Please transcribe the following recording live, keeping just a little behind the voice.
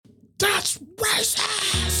That's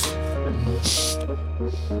racist.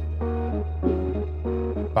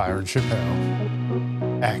 Byron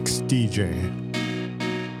Chappelle, ex-DJ.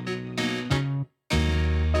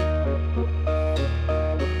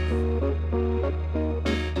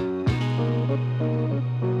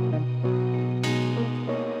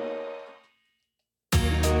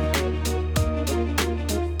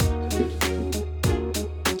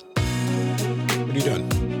 What are you doing?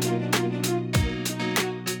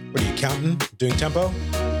 What are you counting? Doing tempo?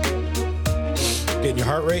 Getting your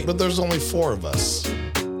heart rate? But there's only 4 of us.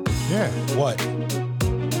 Yeah. What?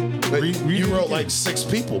 But Read you it wrote again. like 6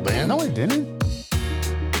 people, man. No, I didn't.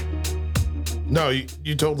 No,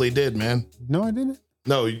 you totally did, man. No, I didn't.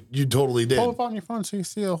 No, you totally did. Pull up on your phone so you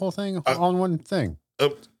see the whole thing on one thing.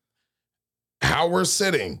 How we're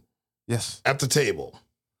sitting Yes. at the table.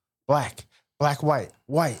 Black, white,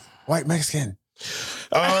 Mexican.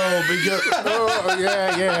 Oh, because Oh,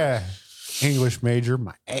 yeah. English major,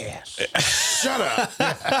 my ass. shut up.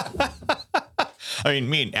 I mean,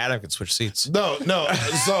 me and Adam could switch seats. No.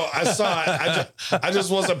 So I saw it. I just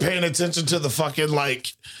wasn't paying attention to the fucking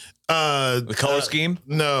like The color scheme?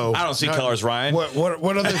 No. I don't see colors, Ryan.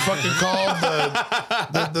 What are they fucking called?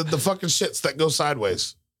 The fucking shits that go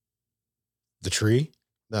sideways. The tree?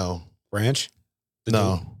 No. Branch? The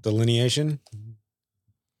No. Delineation?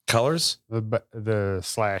 Colors? The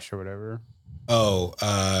slash or whatever. Oh,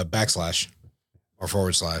 backslash or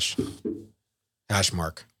forward slash. Hash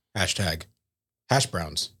mark. Hashtag. Hash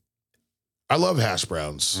browns. I love hash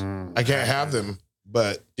browns. I can't have them,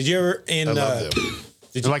 but Did you ever I love them.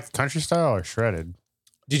 Did you like the country style or shredded?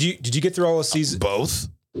 Did you get through all the season? Both.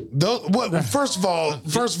 First of all,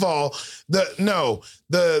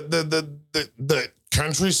 the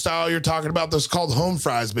country style you're talking about, that's called home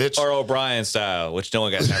fries, bitch. Or O'Brien style, which no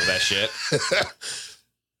one got time for that shit.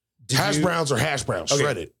 Hash browns or hash browns, Okay.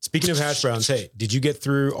 shredded. Speaking of hash browns, hey, did you get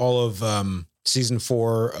through all of season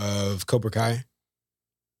 4 of Cobra Kai?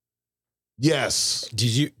 Yes. Did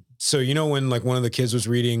you? So you know when like one of the kids was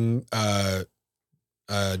reading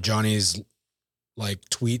Johnny's like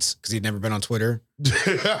tweets because he'd never been on Twitter.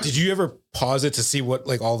 Did you ever pause it to see what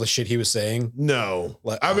like all the shit he was saying? No.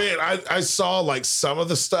 Like, I mean, I saw like some of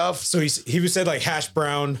the stuff. So he said like hash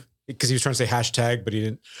brown because he was trying to say hashtag, but he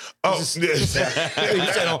didn't. Oh, He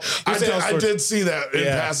said all I sorts- did see that in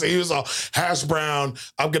Yeah. passing. He was all hash brown.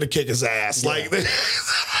 I'm gonna kick his ass. Yeah. Like,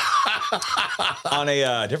 On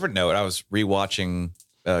a different note, I was rewatching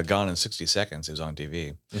Gone in 60 Seconds. It was on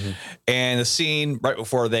TV. Mhm. And the scene right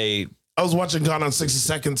before they... I was watching Gone on 60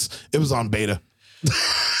 Seconds. It was on beta.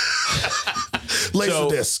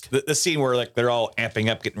 Laserdisc. The scene where like they're all amping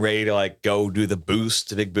up, getting ready to like go do the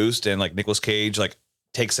big boost, and like Nicolas Cage like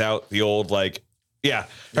takes out the old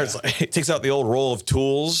takes out the old roll of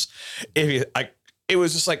tools. It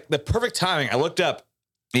was just like the perfect timing. I looked up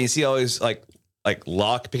and you see all these like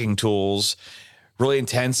lock picking tools, really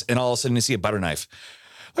intense, and all of a sudden you see a butter knife.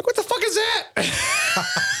 Like, what the fuck is that?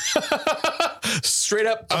 Straight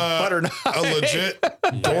up a butter knife. A legit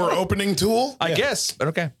door opening tool. I guess, but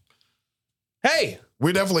okay. Hey,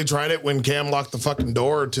 We definitely tried it when Cam locked the fucking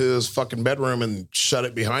door to his fucking bedroom and shut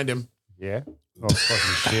it behind him. Yeah. Oh,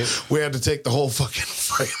 fucking shit. We had to take the whole fucking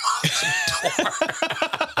frame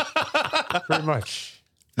off. Pretty much.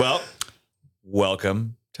 well,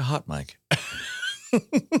 welcome to Hot Mic.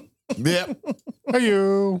 Yep. Hey,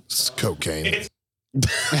 you. It's cocaine.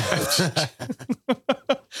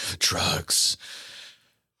 Drugs.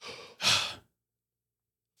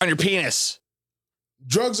 On your penis.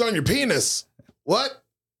 Drugs on your penis. What?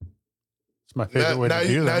 It's my favorite way Now to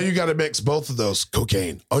do you that. got to mix both of those.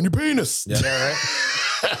 Cocaine on your penis. Yeah. right?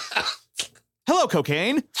 Hello,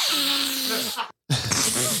 cocaine.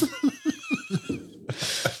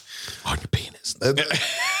 On your penis.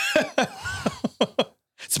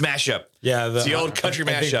 It's mashup. Yeah, It's the old country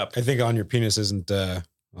mashup. I think on your penis isn't. Hold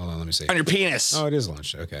on, let me see. On your penis. Oh, it is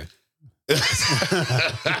lunch. Okay.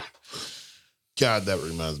 God, that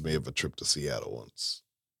reminds me of a trip to Seattle once.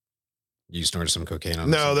 You snorted some cocaine on.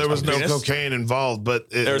 No, there was no penis? cocaine involved, but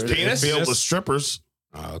There was penis? It with strippers.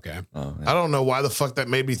 Oh, okay. Oh, I don't know why the fuck that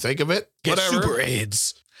made me think of it. Get Whatever. super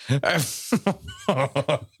AIDS. Coming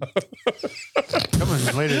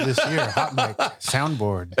later this year, Hot Mic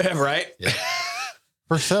soundboard right?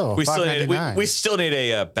 for sale. We still need $5.99. we still need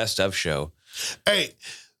a best of show. Hey,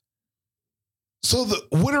 so the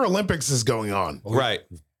Winter Olympics is going on. Well, Right.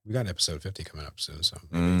 We got episode 50 coming up soon, so.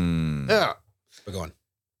 Yeah. But go on.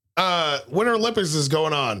 Winter Olympics is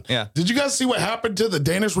going on. Yeah. Did you guys see what happened to the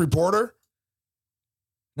Danish reporter?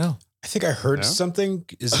 No. I think I heard No? something.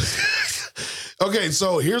 Is Okay,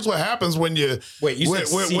 so here's what happens when you wait? You said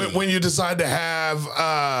C. when you decide to have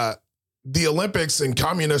the Olympics in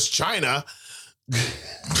communist China,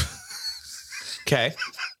 Okay.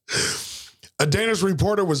 a Danish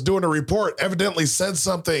reporter was doing a report, evidently said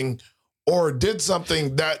something or did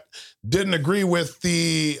something that didn't agree with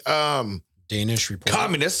the Danish report.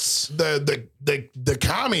 Communists. the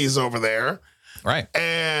commies over there, Right.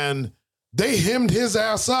 and they hemmed his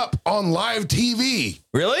ass up on live TV.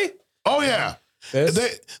 Really? Oh yeah.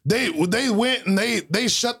 This? They went and they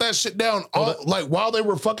shut that shit down like while they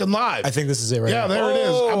were fucking live. I think this is it right Yeah, now. there it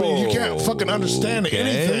is. I mean, you can't fucking understand Okay.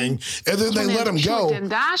 anything. And then they let him go. En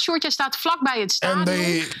daar, Sjoerd, staat vlakbij het stadion. And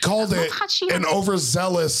they called it gaat China an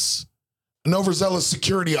overzealous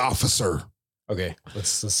security officer. Okay,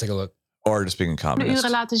 let's take a look. Or just being a de communist.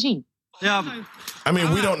 uren laten zien. Ja, I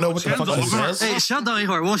mean, we don't know what the fuck he says. hey, shut down,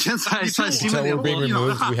 Igor. Wij zien So we're being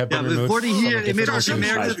removed. We have been we removed. worden from hier the inmiddels, je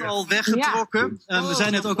different merkt het al, weggetrokken. We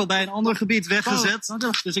zijn net ook al bij een ander gebied weggezet.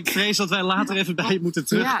 Dus ik vrees dat wij later even bij je moeten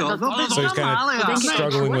terugkomen. So he's kind of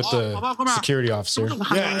struggling with the security officer.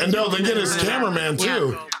 Yeah, and no, they get his cameraman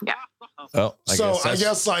too. Ja. Oh, So I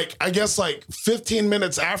guess like 15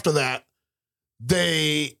 minutes after that,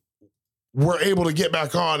 they were able to get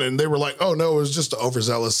back on, and they were like, "Oh no, it was just an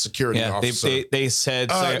overzealous security yeah, officer." they said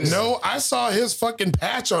No, I saw his fucking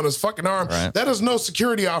patch on his fucking arm. Right. That is no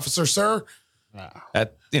security officer, sir.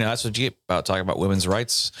 that, that's what you get about talking about women's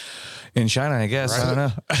rights in China, I guess. I don't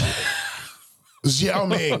know. It was Yao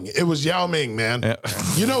Ming. It was Yao Ming, man. Yeah.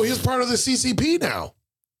 You know, he's part of the CCP now.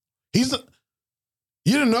 You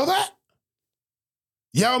didn't know that?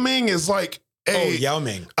 Yao Ming is like Yao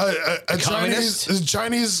Ming. a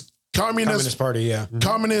Chinese communist Party, yeah.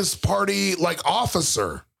 communist party like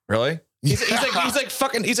officer. Really? He's like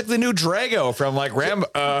the new Drago from like from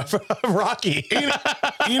Rocky.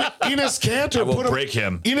 Enos Cantor I will break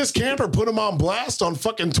him. Enos Cantor put him on blast on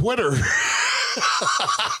fucking Twitter.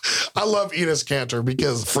 I love Enos Cantor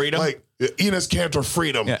because Freedom? like Enos Cantor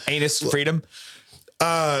freedom. Yeah, anus freedom.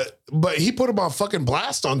 But he put him on fucking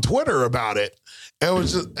blast on Twitter about it. And it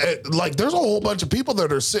was just like there's a whole bunch of people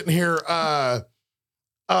that are sitting here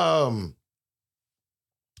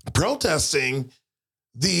protesting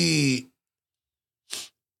the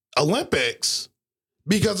Olympics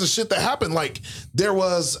because of shit that happened. Like there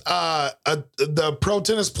was the pro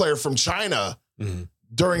tennis player from China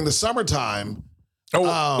during the summertime.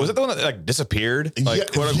 Oh, was it the one that like disappeared?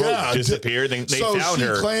 Like quote unquote disappeared. They so found she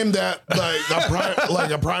her. claimed that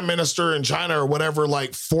like a prime minister in China or whatever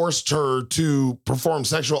like forced her to perform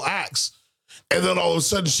sexual acts, and then all of a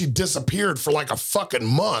sudden she disappeared for like a fucking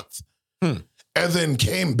month, and then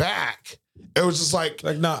came back. It was just like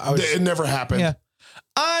no, it never happened. Yeah,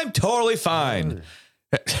 I'm totally fine.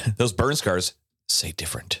 Those burn scars say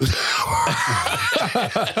different.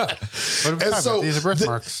 What And so these are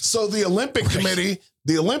birthmarks. So the Olympic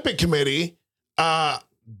Committee, I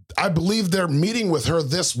believe they're meeting with her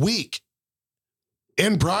this week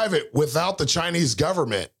in private without the Chinese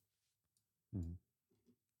government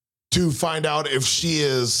to find out if she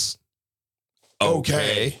is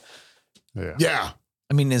okay. Yeah.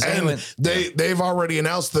 I mean, is anyone? They've already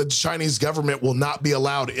announced the Chinese government will not be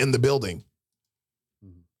allowed in the building.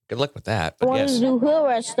 Good luck with that. I But want yes. to do hood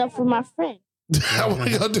rat stuff for my friend. What are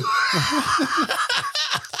you gonna do?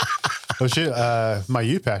 Oh shit! My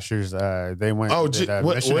youth pastors, they went. Oh, and did,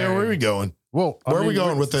 where are we going? Well, Where are we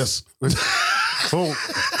going with this?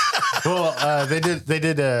 They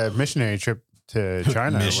did a missionary trip to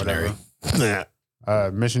China. Missionary. Or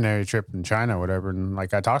whatever. Missionary trip in China, whatever. And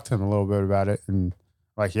like I talked to them a little bit about it, and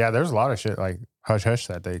like there's a lot of shit like hush hush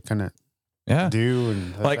that they couldn't Yeah. do,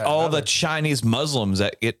 and Like all the Chinese Muslims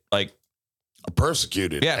that get like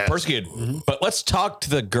Persecuted. persecuted. But let's talk to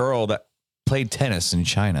the girl that played tennis in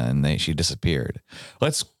China and she disappeared.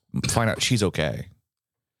 Let's find out she's okay.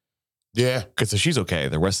 Yeah. Because if she's okay,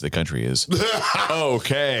 the rest of the country is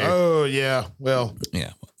okay. Oh yeah. Well,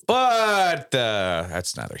 Yeah. But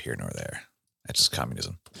that's neither here nor there. That's just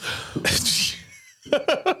communism.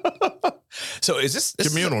 So is this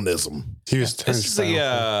communalism. he was This is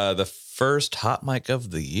the first hot mic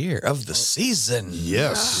of the year, of the season.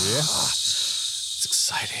 Yes. It's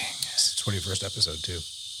exciting. It's the 21st episode, too.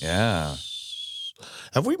 Yeah.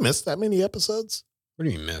 Have we missed that many episodes? What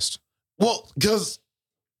do you missed? Well, because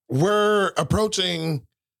we're approaching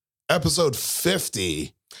episode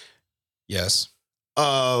 50 Yes.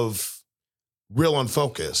 of Real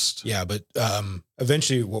Unfocused. Yeah, but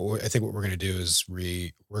eventually, I think what we're going to do is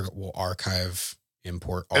we'll archive,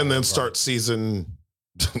 import, all And then of our- start season.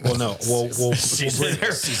 Well, no, we'll bring season.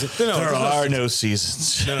 No, There are no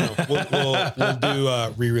seasons. No. We'll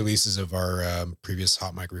do re-releases of our previous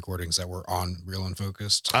hot mic recordings that were on Real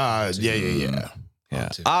Unfocused. Yeah. Yeah.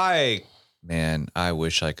 too. I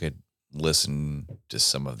wish I could listen to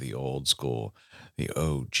some of the old school, the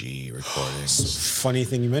OG recordings. Funny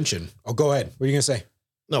thing you mentioned. Oh, go ahead. What are you gonna say?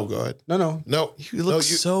 No, go ahead. No. You look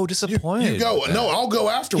so disappointed. You go. with that. No, I'll go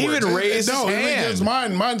afterwards. He even raised his hand. Because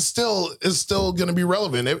mine still is still going to be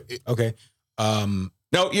relevant. Okay.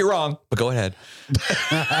 No, you're wrong, but go ahead.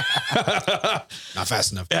 Not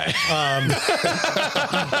fast enough.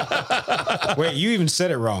 Wait, you even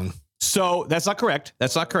said it wrong. So that's not correct.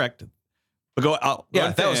 That's not correct. But go. Yeah,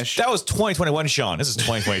 and that finish. was 2021, Sean. This is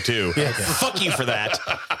 2022. Fuck you for that.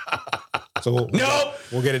 So we'll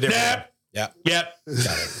we'll get a different. Nope. one. Yeah. Yep.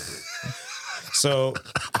 Got it. So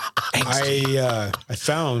I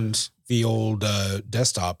found the old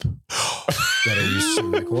desktop that I used to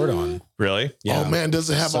record on. Really? Yeah. Oh man, does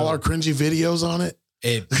it have all our cringy videos on it?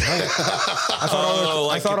 I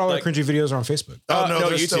thought all the cringy videos are on Facebook. Oh no,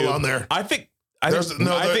 they're YouTube. still on there. I think I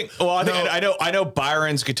know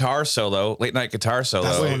Byron's guitar solo, late night guitar solo.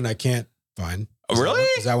 That's the one I can't find. Really?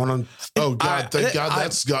 Is that one on? Oh God, thank God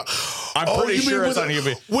that's got. I'm Oh, pretty you sure mean it's on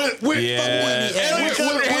YouTube.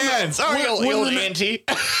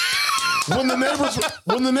 When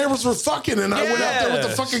the neighbors were fucking, and I went out there with the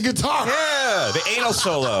fucking guitar. Yeah, the anal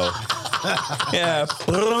solo. Yeah.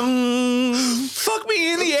 Fuck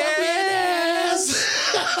me in the ass.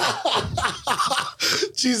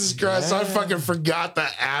 Jesus Christ, I fucking forgot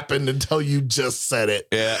that happened until you just said it.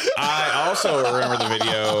 Yeah. I also remember the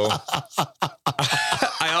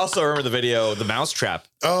video. The Mousetrap.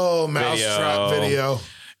 Oh, Mousetrap video.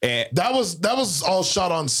 And That was all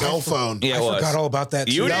shot on cell phone. yeah, I forgot all about that.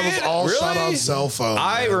 You too. That was did? all shot Really? on cell phone.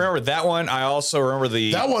 I man. remember that one. I also remember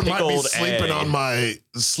that one might be pickled sleeping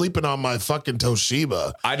egg. on my fucking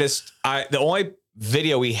Toshiba. The only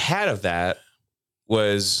video we had of that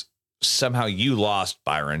was somehow you lost,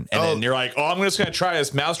 Byron, and then you're like, "Oh, I'm just gonna try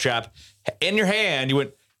this Mousetrap." In your hand, you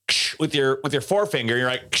went with your forefinger. You're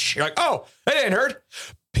like, "Oh, that didn't hurt,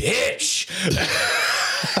 bitch."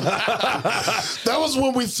 That was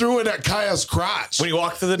when we threw it at Kaya's crotch. When you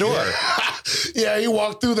walked through the door. Yeah, he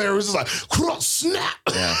walked through there. It was just like, snap.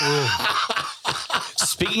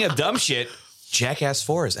 Speaking of dumb shit, Jackass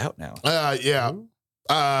 4 is out now. Yeah.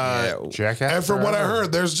 Jackass. And from what I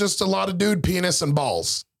heard, there's just a lot of dude penis and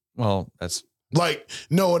balls. Well, that's Like,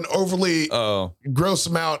 no, an overly gross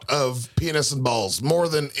amount of penis and balls, more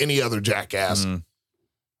than any other Jackass.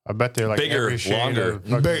 I bet they're like Bigger, every shade longer. of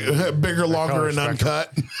fucking- Bigger, longer, color and spectrum.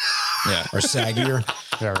 uncut. yeah. Or saggier.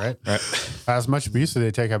 Yeah, right. As much abuse as they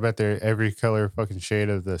take, I bet they're every color fucking shade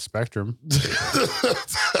of the spectrum.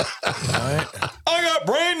 I got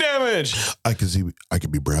brain damage. I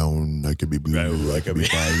could be brown, I could be blue, I could be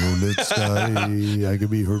violet sky, I could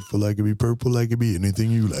be hurtful, I could be purple, I could be anything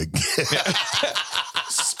you like.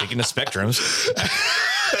 Speaking of spectrums.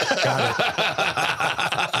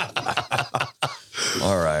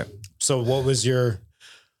 All right. So what was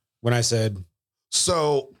when I said,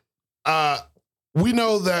 So, we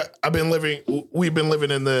know that we've been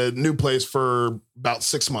living in the new place for about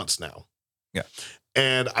 6 months now. Yeah.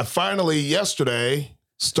 And I finally yesterday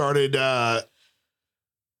started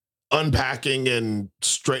unpacking and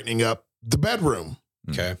straightening up the bedroom.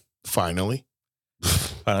 okay, Finally.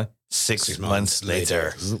 6 months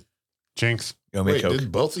later. Jinx. You want me Wait, to Coke?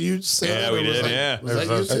 did both of you say Yeah, that? we Or was did, that- yeah. was that you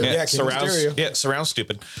too? Yeah, stereo. Surround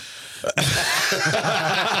stupid.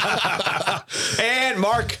 And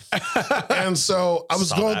Mark. And so I was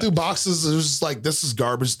Saw going that. through boxes. It was just like, this is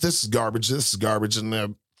garbage. This is garbage. This is garbage. And I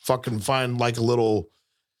fucking find like a little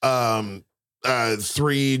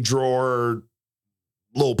 3-drawer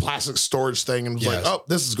little plastic storage thing. And was like, Yes. oh,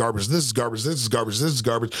 this is garbage. This is garbage. This is garbage. This is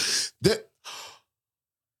garbage.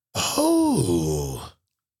 Oh,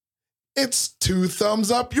 it's 2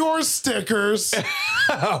 thumbs up your stickers.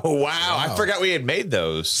 Oh, wow. I forgot we had made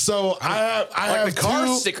those. So I have Like the car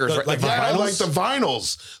 2 stickers, right? like The Yeah, vinyls? like the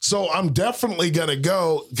vinyls. So I'm definitely gonna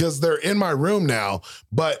go because they're in my room now.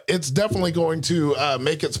 But it's definitely going to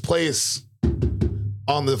make its place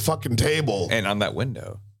on the fucking table. And on that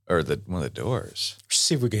window or one of the doors.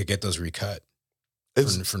 see if we could get those recut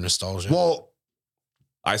It's for nostalgia. well,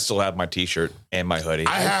 I still have my t-shirt and my hoodie.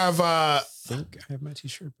 I have, I think I have my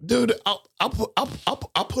t-shirt. dude. I'll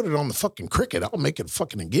put it on the fucking Cricut. I'll make it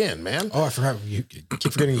fucking again, man. Oh, I forgot. You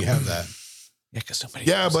keep forgetting you have that. yeah, because nobody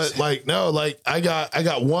Yeah, knows but this. like no, like I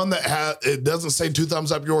got one that it doesn't say 2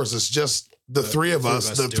 thumbs up yours. It's just the 3 of us,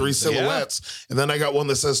 the 3 doing it. silhouettes, and then I got one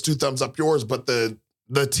that says 2 thumbs up yours, but the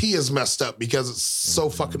T is messed up because it's so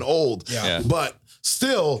fucking old. Yeah. But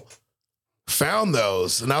still found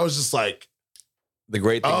those, and I was just like, the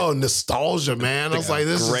great thing, oh, nostalgia, man. I was like,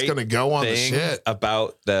 this is great gonna go on the thing shit.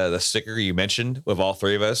 about the sticker you mentioned with all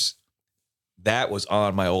 3 of us, that was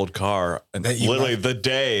on my old car, and That you literally left. the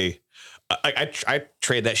day I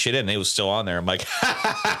trade that shit in. And it was still on there. I'm like,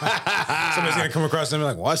 Somebody's gonna come across and be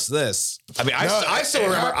like, "What's this?" I mean, I still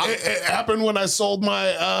remember. It happened when I sold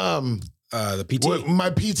my The PT. my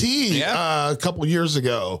PT a couple years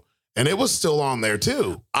ago, and it was still on there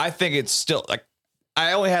too. I think it's still like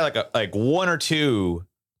I only had like one or two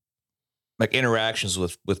like interactions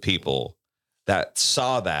with people that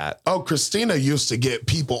saw that. Oh, Christina used to get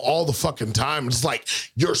people all the fucking time. It's like,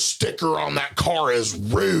 your sticker on that car is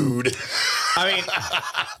rude. I mean,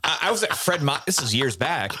 I was at Fred. This is years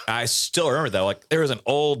back. I still remember though. Like there was an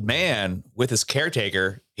old man with his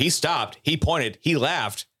caretaker. He stopped. He pointed. He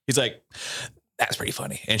laughed. He's like, "That's pretty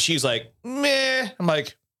funny." And she's like, "Meh." I'm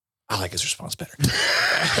like, I like his response better.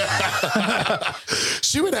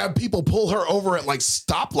 She would have people pull her over at like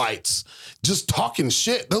stoplights, just talking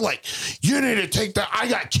shit. They're like, "You need to take that. I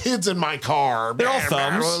got kids in my car." They're all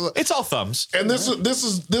thumbs. It's all thumbs. And this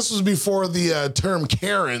was before the term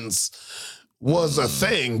Karens was a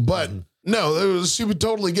thing, but no, she would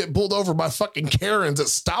totally get pulled over by fucking Karens at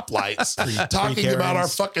stoplights talking about our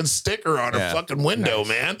fucking sticker on her fucking window,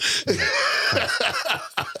 man.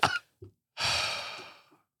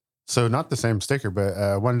 So not the same sticker,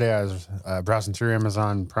 but one day I was browsing through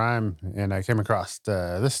Amazon Prime and I came across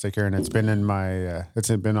this sticker, and it's been in my it's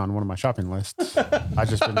been on one of my shopping lists. I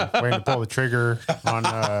just been waiting to pull the trigger on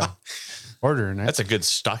ordering it. That's a good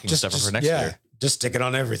stocking stuffer for next year. Just stick it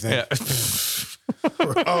on everything. Yeah.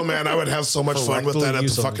 Oh man, I would have so much fun with that at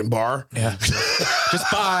the fucking bar. Yeah.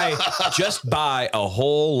 just buy a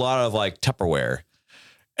whole lot of like Tupperware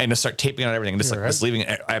and just start taping on everything and just leaving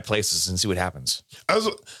it at places and see what happens. I was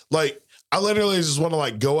like, I literally just want to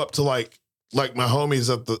like go up to like my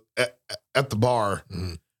homies at the bar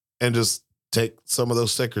and just take some of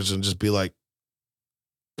those stickers and just be like,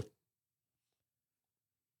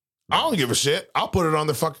 I don't give a shit. I'll put it on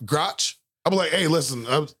their fucking crotch. I'll be like, "Hey, listen,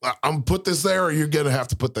 I'm put this there, or you're gonna have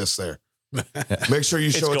to put this there. Make sure you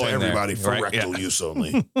show it to everybody for rectal use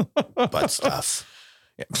only." Butt stuff.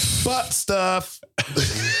 Yeah. Butt stuff.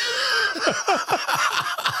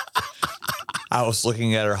 I was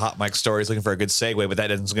looking at her hot mic stories, looking for a good segue, but that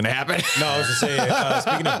isn't going to happen. No, I was just saying.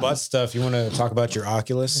 Speaking of butt stuff, you want to talk about your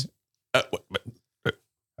Oculus? All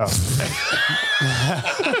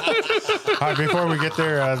right, before we get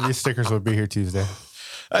there, these stickers will be here Tuesday.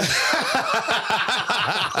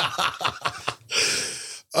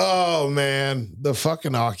 Oh man, the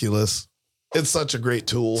fucking Oculus. It's such a great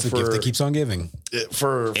tool It's the gift that keeps on giving.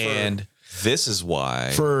 For and this is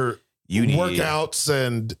why for you need workouts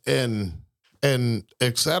and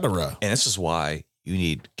etc. And this is why you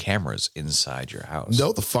need cameras inside your house.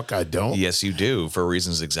 No, the fuck I don't. Yes, you do, for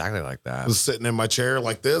reasons exactly like that. I was sitting in my chair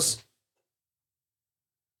like this.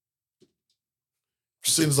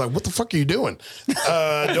 Seems like, what the fuck are you doing?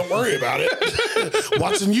 Don't worry about it.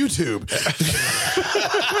 Watching YouTube.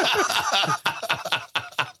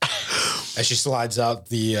 As she slides out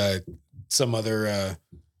the some other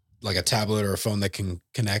like a tablet or a phone that can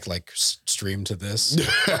connect, like stream to this.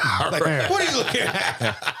 Like, what are you looking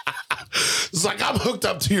at? It's like, I'm hooked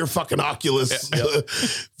up to your fucking Oculus. Yep.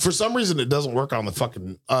 For some reason, it doesn't work on the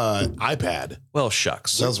fucking iPad. Well,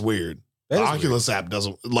 shucks. That's weird. The Oculus app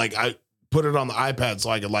doesn't, like, I put it on the iPad so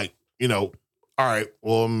I could, like, you know, all right,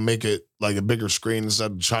 well, make it like a bigger screen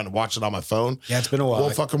instead of trying to watch it on my phone. Yeah, it's been a while.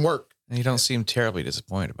 Won't fucking work. And you don't seem terribly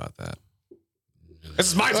disappointed about that. This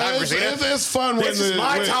is my time, it's fun when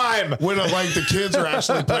time. When like the kids are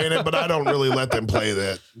actually playing it, but I don't really let them play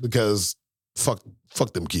that because fuck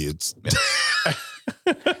them kids.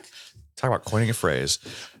 Talk about coining a phrase.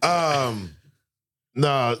 No,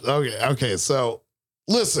 okay. So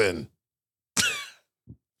listen,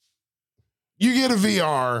 you get a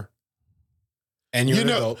VR, and you're an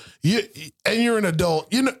adult. You're an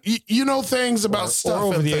adult. You know things about stuff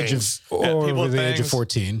over and the things. over the age of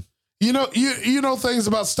 14. You know things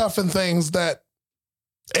about stuff and things that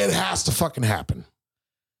it has to fucking happen.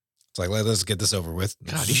 It's like, let's get this over with.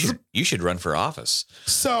 God, you should run for office.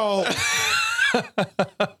 So,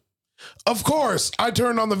 of course, I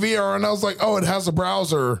turned on the VR and I was like, oh, it has a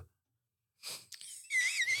browser.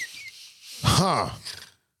 Huh.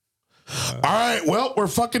 All right, well, we're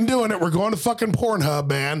fucking doing it. We're going to fucking Pornhub,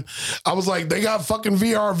 man. I was like, they got fucking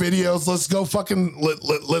VR videos. Let's go fucking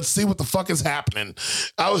let's see what the fuck is happening.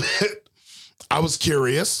 I was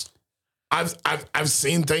curious. I've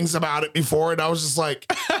seen things about it before, and I was just like,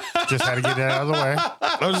 just had to get that out of the way.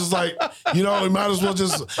 I was just like, we might as well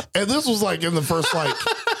just. And this was like in the first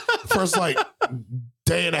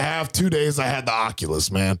day and a half, 2 days. I had the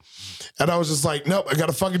Oculus, man, and I was just like, nope, I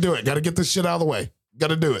gotta fucking do it. Got to get this shit out of the way. Got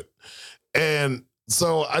to do it. And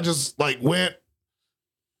so I just like went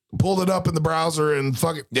pulled it up in the browser and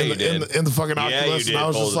fucking Yeah, you did. in the fucking Yeah, you Oculus, did. and I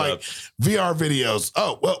was Pulled just it like, up. VR videos.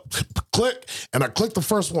 Oh well, click, and I clicked the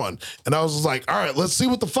first one, and I was just like, all right, let's see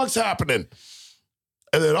what the fuck's happening.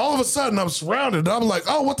 And then all of a sudden, I'm surrounded, and I'm like,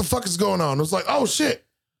 oh, what the fuck is going on? I was like, oh shit,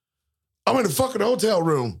 I'm in a fucking hotel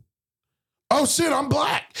room. Oh shit, I'm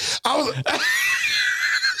black. I was.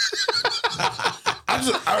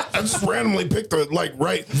 I just randomly picked the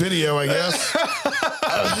right video, I guess.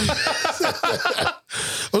 I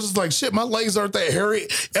was just like, shit, my legs aren't that hairy.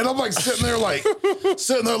 And I'm like sitting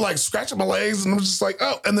there scratching my legs. And I'm just like,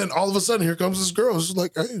 oh. And then all of a sudden, here comes this girl. She's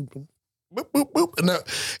like, hey, boop, boop, boop.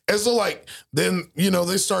 And so like, then,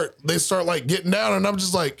 they start like getting down. And I'm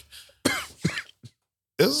just like,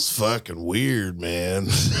 this is fucking weird, man.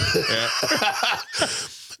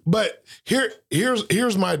 But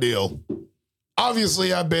here's my deal.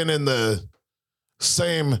 Obviously, I've been in the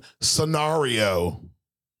same scenario,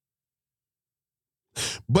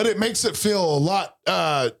 but it makes it feel a lot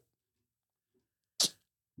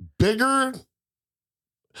bigger.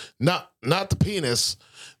 Not the penis,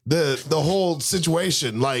 the whole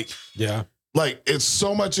situation. Like it's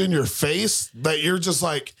so much in your face that you're just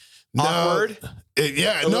like no, awkward.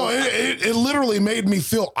 It literally made me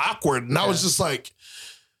feel awkward, and I was just like,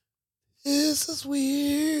 this is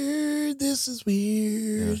weird.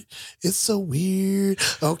 Yeah. It's so weird.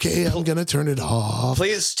 Okay, I'm gonna turn it off.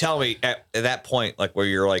 Please tell me at that point, like where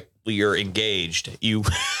you're engaged, you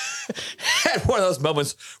had one of those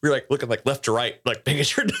moments where you're like looking like left to right, like making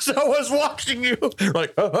sure someone's watching you. You're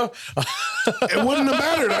like, It wouldn't have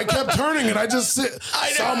mattered. I kept turning and I just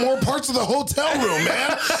saw more parts of the hotel room,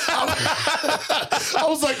 man. I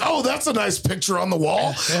was like, oh, that's a nice picture on the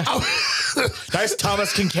wall. Nice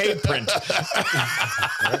Thomas Kincaid print.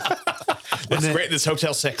 That's great. This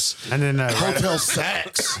Hotel 6. And then Hotel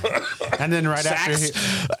Sex. And then right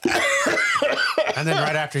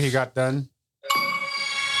after he got done.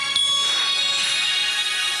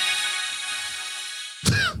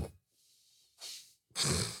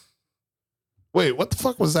 Wait, what the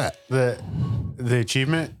fuck was that? The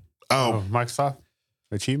achievement. Oh, Microsoft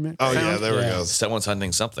achievement. Oh yeah, there we go. Someone's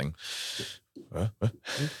hunting something.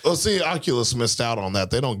 Well, see, Oculus missed out on that.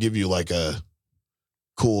 They don't give you like a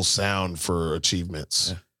cool sound for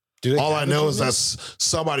achievements. Yeah. All I know is that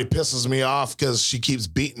somebody pisses me off because she keeps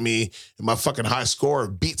beating me in my fucking high score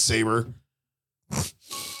of Beat Saber.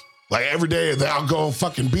 Like every day, I'll go and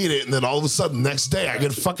fucking beat it, and then all of a sudden, next day, I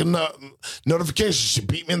get a fucking notification. She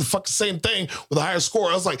beat me in the fucking same thing with a higher score.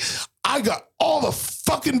 I was like, I got all the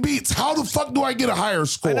fucking beats. How the fuck do I get a higher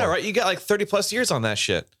score? I know, right? You got like 30 plus years on that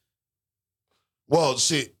shit. Well,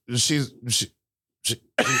 she's the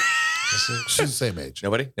same age.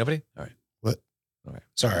 Nobody? All right. What? All right.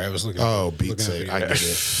 Sorry, I was looking. Oh, Beat looking Saber. up I your- get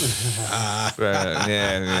it.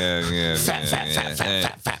 Yeah. Fat.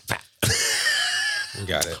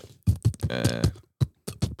 Got it.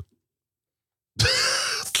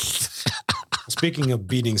 Speaking of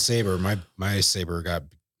beating Saber, my Saber got.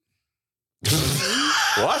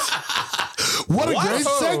 What? What a great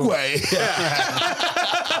segue.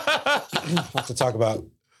 I'll have to talk about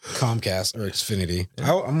Comcast or Xfinity.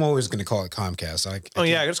 I'm always going to call it Comcast. I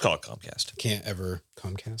I just call it Comcast. can't ever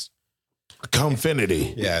Comcast.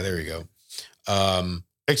 Comfinity. Yeah, there we go.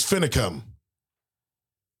 Xfinicum.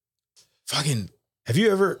 Fucking, have you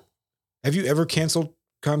ever canceled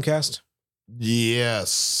Comcast?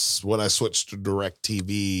 Yes. When I switched to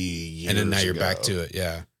DirecTV. And then now years you're ago. back to it.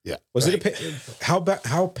 Yeah. Yeah. Was right. it how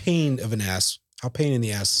pain in the ass? How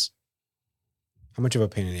much of a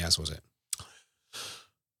pain in the ass was it?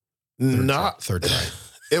 Not third try.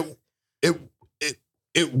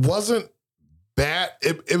 It wasn't bad.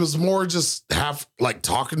 It was more just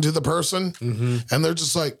talking to the person, Mm-hmm. and they're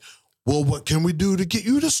just like, well, what can we do to get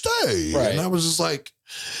you to stay? Right. And I was just like,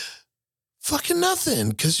 fucking nothing,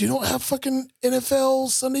 because you don't have fucking NFL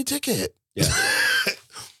Sunday ticket. Yeah.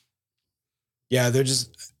 Yeah, they're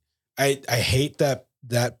just I hate that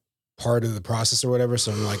part of the process or whatever.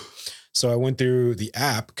 So I'm like, so I went through the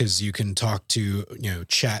app because you can talk to,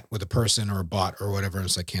 chat with a person or a bot or whatever. And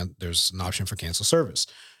it's like, there's an option for cancel service.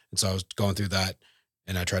 And so I was going through that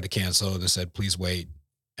and I tried to cancel and it said, please wait.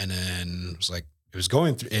 And then it was like,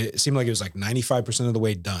 it seemed like it was like 95% of the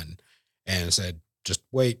way done. And it said, just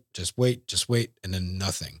wait. And then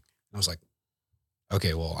nothing. And I was like,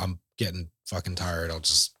 okay, well, I'm getting fucking tired. I'll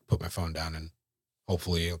just put my phone down and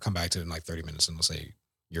hopefully it'll come back to it in like 30 minutes and they'll say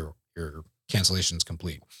your cancellation's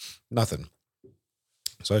complete. Nothing.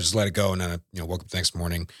 So I just let it go. And then I woke up the next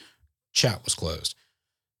morning, chat was closed.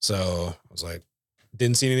 So I was like,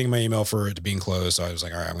 didn't see anything in my email for it to being closed. So I was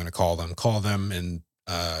like, all right, I'm going to call them and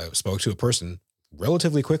spoke to a person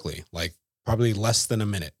relatively quickly, like probably less than a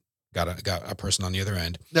minute. got a person on the other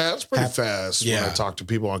end. Yeah, that's pretty Hap- fast when I yeah. talk to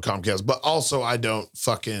people on Comcast. But also, I don't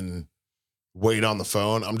fucking wait on the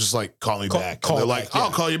phone. I'm just like, call me back. call And they're back, like, I'll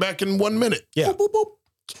yeah. call you back in 1 minute. Yeah. Boop, boop, boop.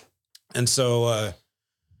 And so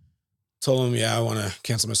told him, yeah, I want to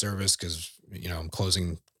cancel my service because I'm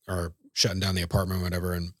closing or shutting down the apartment or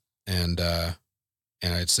whatever. And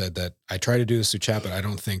I said that I tried to do this through chat, but I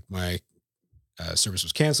don't think my service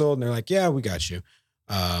was canceled. And they're like, yeah, we got you.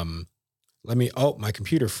 My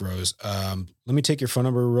computer froze. Let me take your phone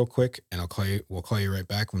number real quick and we'll call you right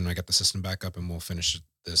back when I get the system back up and we'll finish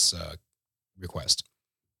this request.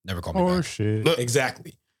 Never call me Oh back. shit. Look,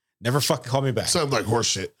 Exactly. Never fucking call me back. sounds like horse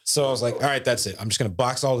shit. So I was like, all right, that's it. I'm just going to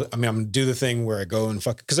box I'm going to do the thing where I go and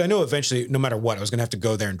because I know eventually, no matter what, I was going to have to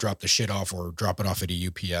go there and drop the shit off or drop it off at a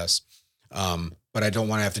UPS. But I don't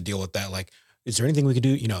want to have to deal with that. Like, is there anything we could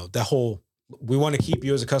do? That whole, we want to keep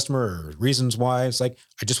you as a customer or reasons why. It's like,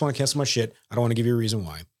 I just want to cancel my shit. I don't want to give you a reason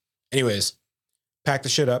why. Anyways, pack the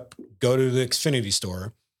shit up, go to the Xfinity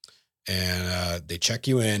store and they check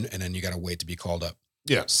you in and then you got to wait to be called up.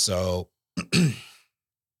 Yeah. So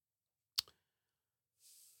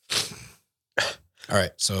all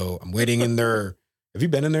right. So I'm waiting in their, have you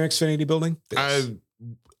been in their Xfinity building?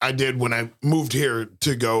 I did when I moved here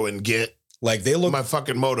to go and get Like they look, my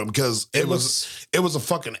fucking modem because it was a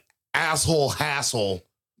fucking asshole hassle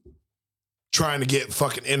trying to get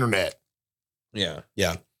fucking internet. Yeah.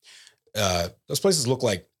 yeah. Those places look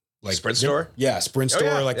like Sprint store? Yeah. Sprint Oh, store.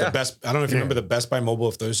 yeah, like yeah. the best. I don't know if you remember the Best Buy Mobile,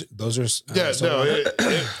 if those are, Yeah, no,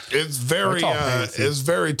 it's very It's all fancy. it's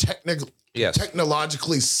very Yes.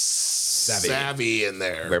 technologically savvy in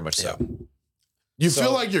there. Very much so. You So-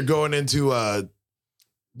 feel like you're going into I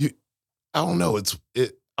don't know.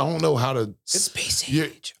 I don't know how to. It's space you-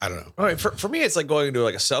 age. I don't know. All right. For me, it's like going into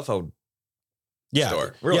like a cell phone Yeah.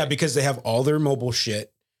 store. Really. Yeah. Because they have all their mobile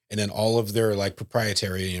shit and then all of their like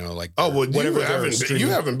proprietary, like Oh well, whatever you they're haven't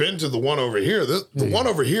streaming. been to the one over here. The one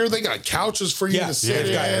over here, they got couches for you Yeah, to sit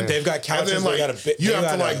they've got in. couches. And then, They got you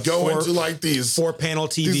have to like go into like these 4-panel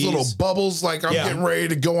TVs. these little bubbles. Like I'm Yeah. getting ready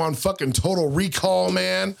to go on fucking Total Recall,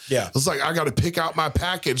 man. Yeah. It's like I got to pick out my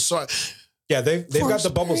package. So Yeah, they've got the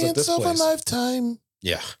bubbles at this Experience place. of a lifetime.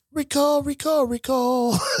 Yeah. Recall.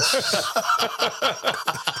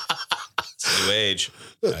 It's new age.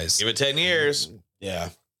 Nice. Give it 10 years. Yeah.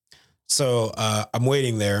 So I'm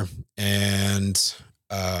waiting there and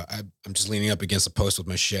I'm just leaning up against a post with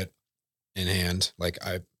my shit in hand. Like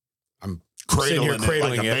I'm sitting here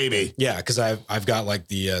Cradling it like a baby. Yeah, because I've got like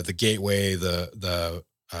the gateway, the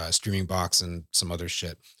streaming box and some other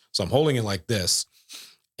shit. So I'm holding it like this.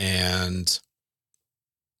 And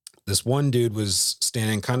this one dude was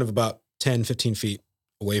standing kind of about 10, 15 feet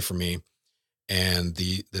away from me. And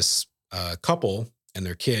this couple and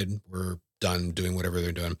their kid were done doing whatever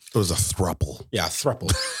they're doing. It was a thruple. Yeah, thruple.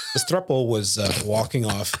 This thruple was walking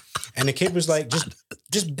off, and the kid was like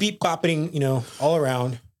just beep bopping, all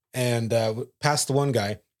around, and past the one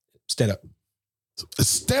guy. Stand up.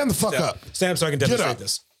 Stand the fuck up. Stand up so I can Get demonstrate up.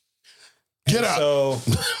 this. Get up. So,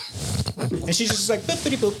 and she's just like boop,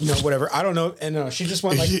 boop, boop, whatever. I don't know, and she just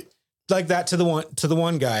went like that to the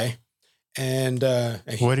one guy, and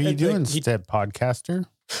What are you doing, he- step podcaster?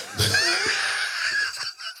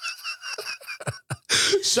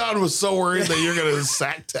 Sean was so worried that you're gonna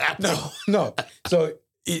sack tap. No. So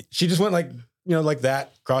she just went like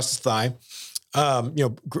that across the thigh,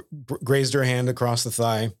 grazed her hand across the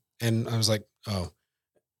thigh. And I was like, oh,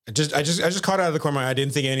 I just caught out of the corner of my eye. I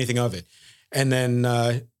didn't think anything of it. And then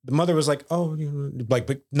the mother was like, oh,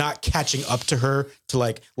 but not catching up to her to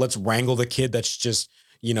like, let's wrangle the kid. That's just,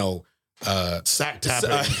 sack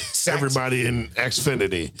tapping sack- everybody in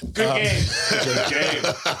Xfinity. Good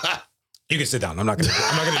game. You can sit down. I'm not gonna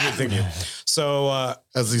do anything to you. So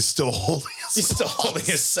As he's still holding he's still holding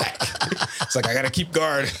his sack. It's like I gotta keep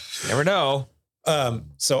guard. Never know.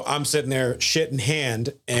 So I'm sitting there, shit in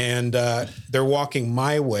hand, and they're walking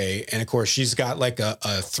my way. And of course, she's got like a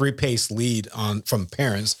 3-pace lead from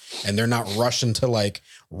parents, and they're not rushing to like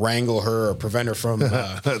wrangle her or prevent her from.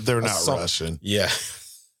 They're not assault. Russian. Yeah,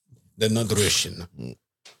 they're not Russian.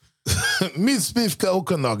 Miss Mifka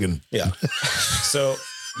Okanagan. Yeah. So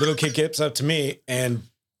little kid gets up to me and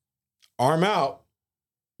arm out.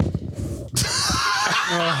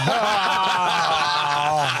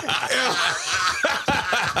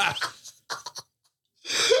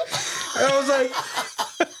 I was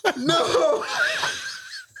like, no.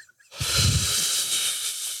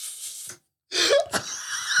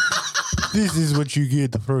 This is what you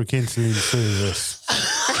get for canceling service.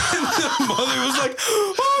 Mother was like,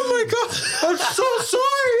 oh my God, I'm so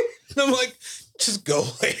sorry. And I'm like, just go,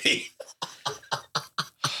 lady.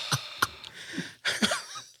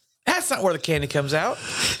 not where the candy comes out.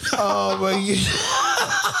 Oh my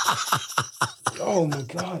God. Oh my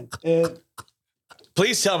God.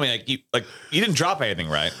 Please tell me, like you didn't drop anything,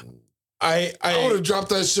 right? I would have dropped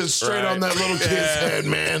that shit straight on that little kid's head,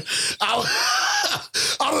 man. I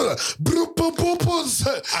don't know.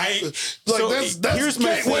 Here's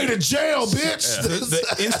my gateway to jail, bitch.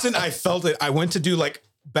 The instant I felt it, I went to do like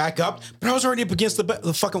back up, but I was already up against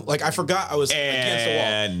the fucking, like, I forgot I was against the wall.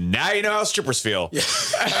 And now you know how strippers feel. Yeah.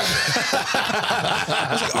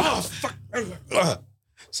 I was like, oh fuck.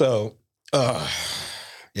 So,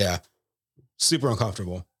 yeah, super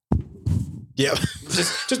uncomfortable. Yeah,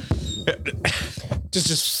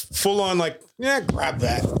 just full on, like, yeah, grab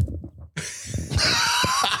that.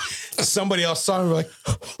 Somebody else saw me, like,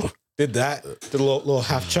 did that, did a little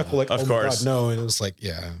half chuckle, like, of course, God, no, and it was like,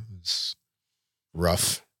 yeah, it's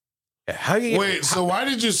rough. How you wait? So why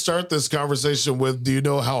did you start this conversation with? Do you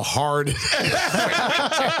know how hard?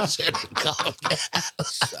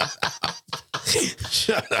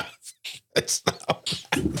 Shut up! It's not.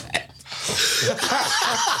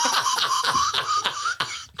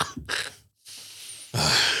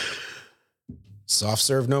 Soft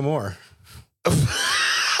serve no more.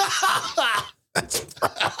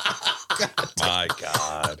 My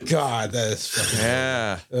God. God, that is fucking.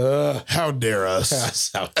 Yeah. How dare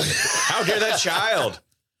us? How dare that child?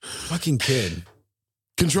 Fucking kid.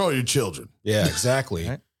 Control your children. Yeah, exactly.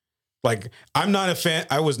 Right. Like, I'm not a fan.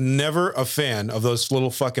 I was never a fan of those little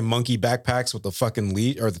fucking monkey backpacks with the fucking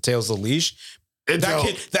leash or the tails of the leash.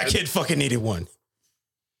 That kid fucking needed one.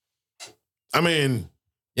 I mean,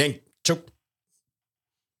 Yank, choke.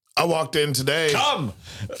 I walked in today. Come.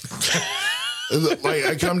 Like,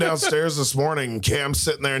 I come downstairs this morning, and Cam's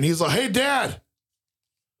sitting there, and he's like, "Hey, Dad."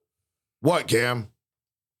 What, Cam?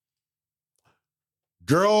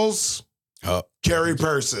 Girls carry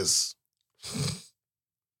purses.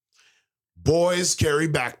 Boys carry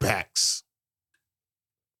backpacks.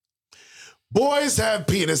 Boys have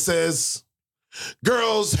penises.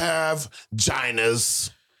 Girls have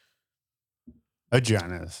ginas.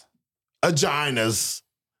 Aginas. Aginas.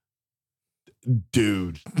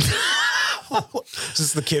 Dude. This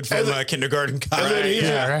is the kid from kindergarten. And then he,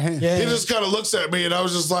 Right? he just kind of looks at me, and I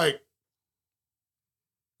was just like,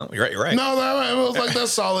 Oh, you're right. You're right. no, I was like,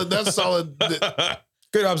 that's solid. That's solid.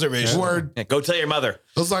 Good observation. Word. Yeah, go tell your mother.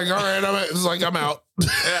 I was like, all right, I'm out.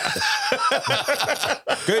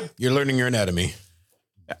 Good. You're learning your anatomy.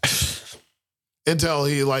 Until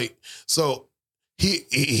he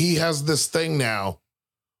he has this thing now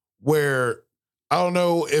where I don't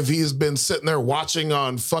know if he's been sitting there watching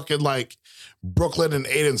on fucking like Brooklyn and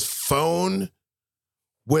Aiden's phone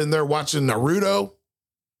when they're watching Naruto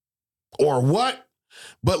or what,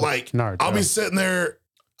 but like Naruto. I'll be sitting there.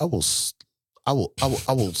 I will slap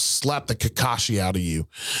the Kakashi out of you.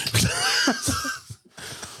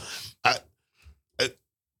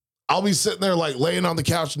 I'll be sitting there like laying on the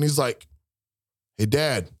couch, and he's like, "Hey,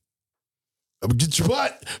 Dad, I'm gonna get your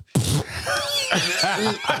butt."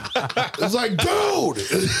 It's like, dude,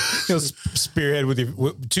 He'll spearhead with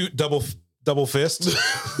your two double fists.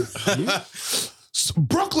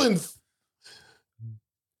 Brooklyn.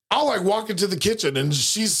 I'll like walk into the kitchen, and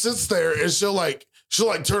she sits there, and she'll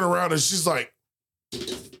turn around, and she's like,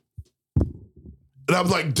 and I'm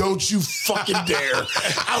like, don't you fucking dare.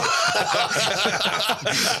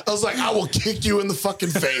 I was like, I will kick you in the fucking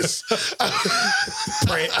face.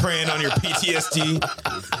 preying on your PTSD.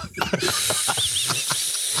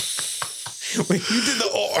 When you did the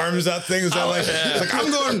whole arms out thing, was that like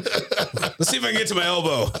I'm going, let's see if I can get to my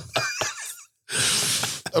elbow.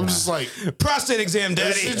 I'm just like, prostate exam,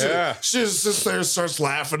 daddy. She just sits there and starts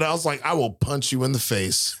laughing. I was like, I will punch you in the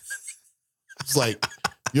face. It's like,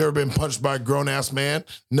 you ever been punched by a grown ass man?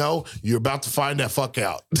 No, you're about to find that fuck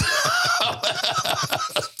out.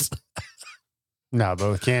 No,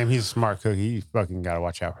 but with Cam, he's a smart cookie. You fucking got to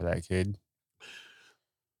watch out for that kid.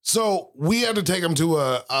 So we had to take him to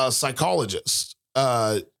a psychologist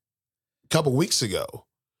a couple weeks ago.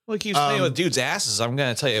 Well, he keeps playing with dudes' asses. I'm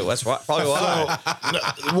going to tell you that's probably why.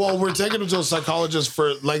 Well, we're taking him to a psychologist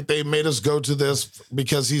for like they made us go to this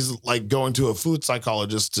because he's like going to a food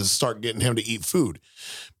psychologist to start getting him to eat food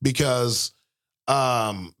because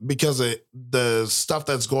the stuff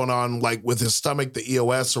that's going on like with his stomach, the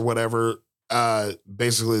EOS or whatever,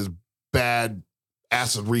 basically is bad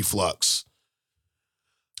acid reflux.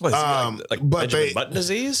 What, like Benjamin Button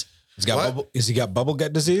disease? He's got he got bubble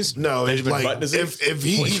gut disease? No, Benjamin like Button disease? if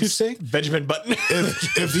he What did you eats, say? Benjamin Button?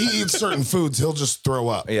 if he eats certain foods, he'll just throw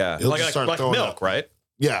up. Yeah. He'll Like just start milk, throwing up. right?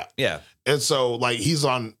 Yeah. Yeah. And so like he's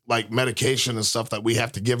on like medication and stuff that we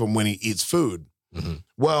have to give him when he eats food. Mm-hmm.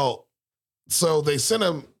 Well, so they sent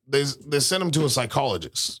him they sent him to a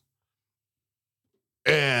psychologist.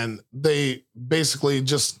 And they basically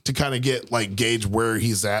just to kind of get like gauge where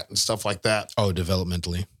he's at and stuff like that. Oh,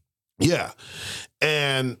 developmentally. Yeah.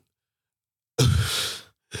 And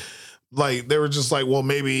like they were just like, well,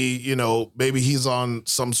 maybe he's on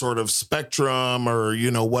some sort of spectrum or,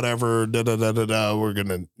 whatever, we're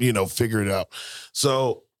going to, figure it out.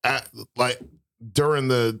 So during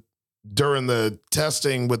the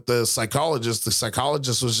testing with the psychologist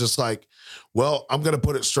was just like, well, I'm going to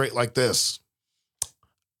put it straight like this.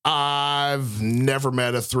 I've never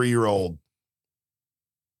met a 3-year-old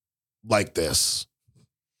like this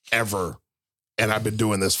ever. And I've been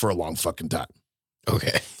doing this for a long fucking time.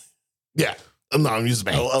 Okay. Yeah. I'm using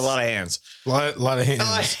my hands. A lot of hands. A lot of hands. A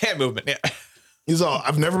lot of hand movement. Yeah. He's all,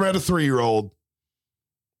 I've never met a 3-year-old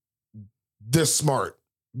this smart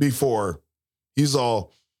before. He's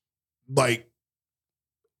all like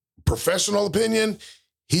professional opinion.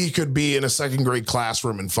 He could be in a 2nd grade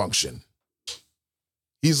classroom and function.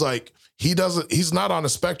 He's like, he's not on a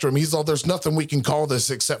spectrum. He's all, there's nothing we can call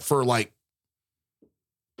this except for like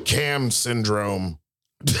Cam syndrome.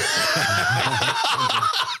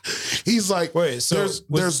 He's like, wait, so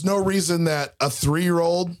there's no reason that a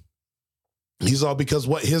 3-year-old, he's all, because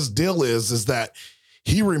what his deal is that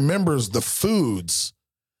he remembers the foods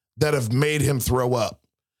that have made him throw up.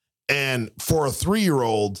 And for a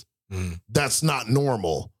 3-year-old, that's not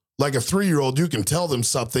normal. Like a 3-year-old, you can tell them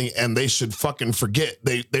something and they should fucking forget.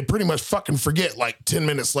 They pretty much fucking forget like 10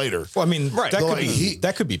 minutes later. Well, I mean, right.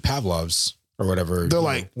 that could be Pavlov's or whatever. They're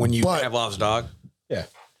like, when you Pavlov's dog. Yeah.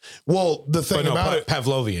 Well, the thing about it,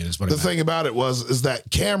 Pavlovian is what the thing about it is that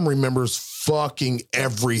Cam remembers fucking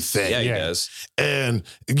everything. Yeah, he does. And,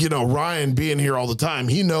 Ryan being here all the time,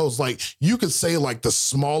 he knows, like, you could say, like, the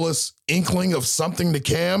smallest inkling of something to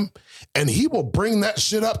Cam, and he will bring that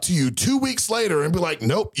shit up to you 2 weeks later and be like,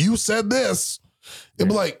 nope, you said this. It'd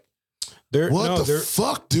be like, what the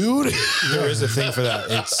fuck, dude? There is a thing for that.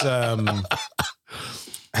 It's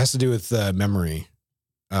has to do with memory.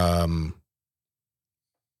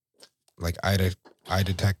 Like eye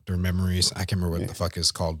detector memories. I can't remember what the fuck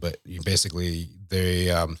it's called, but you basically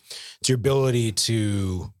it's your ability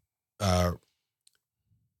to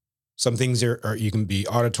some things are you can be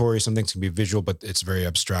auditory, some things can be visual, but it's very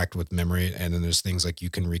abstract with memory. And then there's things like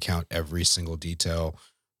you can recount every single detail,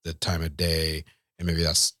 the time of day, and maybe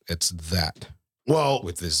it's that. Well,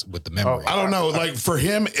 with the memory. I don't know. Like for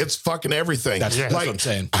him, it's fucking everything. That's what I'm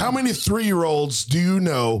saying. How many 3-year-olds do you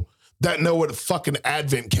know that know what a fucking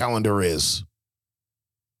advent calendar is?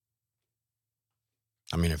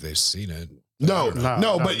 I mean, if they've seen it. No,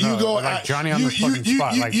 but you go like Johnny on the fucking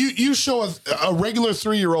spot. You show a regular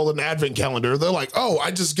 3-year-old an advent calendar. They're like, oh, I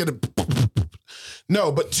just get it.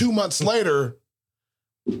 No, but 2 months later,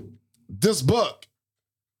 this book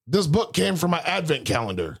came from my advent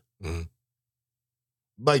calendar. Mm-hmm.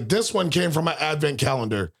 Like this one came from my advent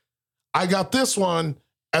calendar. I got this one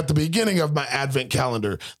at the beginning of my advent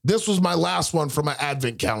calendar. This was my last one from my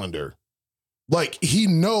advent calendar. Like he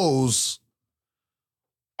knows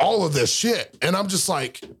all of this shit. And I'm just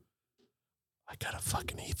like, I got a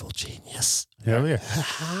fucking evil genius. Hell yeah.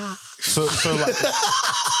 so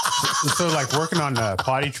like working on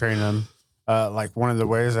potty training him, like one of the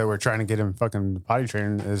ways that we're trying to get him fucking potty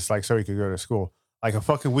training is like so he could go to school. Like a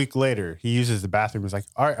fucking week later, he uses the bathroom. He's like,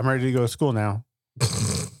 all right, I'm ready to go to school now.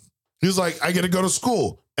 He's like, I get to go to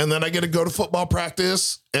school and then I get to go to football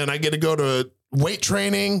practice and I get to go to weight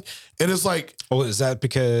training. And it's like, oh, is that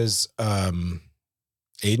because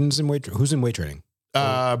Aiden's in weight? Who's in weight training?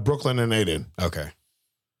 Brooklyn and Aiden. Okay.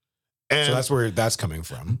 And so that's where that's coming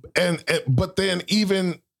from. And but then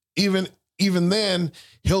even then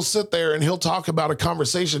he'll sit there and he'll talk about a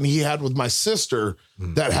conversation he had with my sister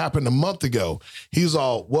that happened a month ago. He's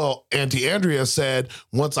all, well, Auntie Andrea said,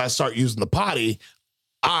 once I start using the potty,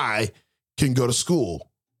 I can go to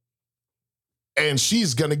school and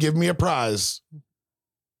she's going to give me a prize.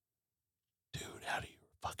 Dude, how do you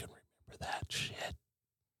fucking remember that shit?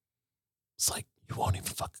 It's like, you won't even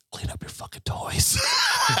fucking clean up your fucking toys.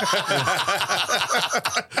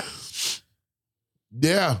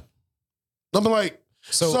 Yeah. I'm like,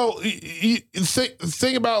 so you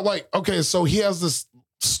think about like, okay, so he has this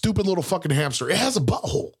stupid little fucking hamster. It has a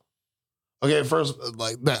butthole. Okay, at first,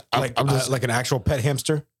 like that. I'm just like an actual pet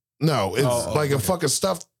hamster? No, it's a fucking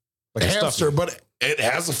stuffed like hamster, but it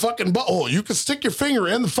has a fucking butthole. You can stick your finger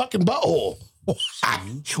in the fucking butthole.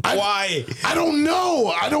 Why? I don't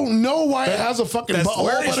know. I don't know why it has a fucking butthole.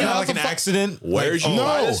 Where did but you it have has like an accident? Where did you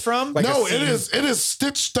buy this from? Like no, it is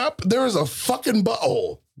stitched up. There is a fucking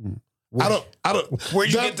butthole. I don't.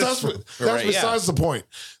 Where'd you get this from? That's besides the point.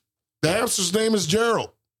 The hamster's name is Gerald.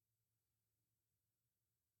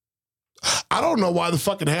 I don't know why the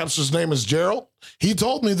fucking hamster's name is Gerald. He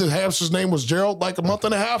told me the hamster's name was Gerald like a month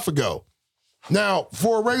and a half ago. Now,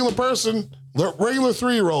 for a regular person, the regular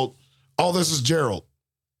 3-year-old, oh, this is Gerald.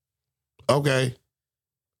 Okay.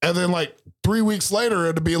 And then like 3 weeks later,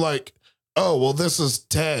 it'd be like, oh, well, this is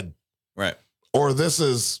Ted. Right. Or this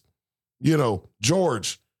is,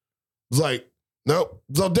 George. It's like, nope.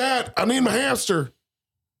 So, Dad, I need my hamster.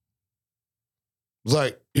 It's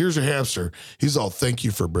like, here's your hamster. He's all, thank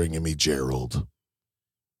you for bringing me Gerald.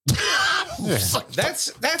 That's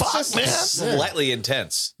just man. slightly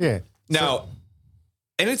intense. Yeah. Now,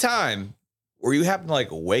 anytime where you happen to like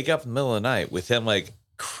wake up in the middle of the night with him like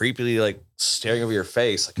creepily like staring over your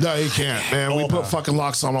face, like, No, you can't, man. We put fucking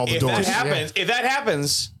locks on all the if doors. if that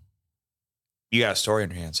happens, you got a story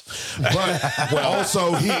in your hands. But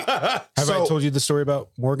also, Have I told you the story about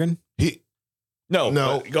Morgan?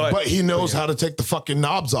 No, go ahead. But he knows how to take the fucking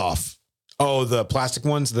knobs off. Oh, the plastic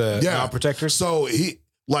ones, the knob protectors. So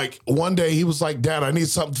one day he was like, Dad, I need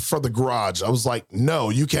something for the garage. I was like, no,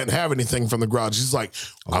 you can't have anything from the garage. He's like,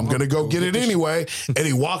 I'm going to go get it anyway. And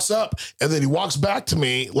he walks up and then he walks back to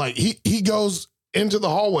me. Like he goes into the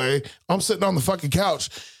hallway. I'm sitting on the fucking couch.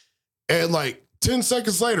 And like 10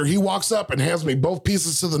 seconds later, he walks up and hands me both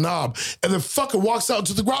pieces to the knob and then fucking walks out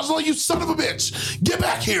to the garage. Like, you son of a bitch, get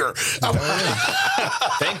back here.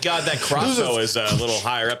 Thank God that crossbow is a little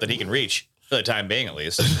higher up than he can reach for the time being, at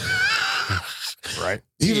least. Right.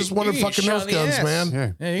 He just wanted fucking Nerf guns,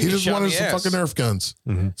 man. Yeah. He just wanted some fucking Nerf guns.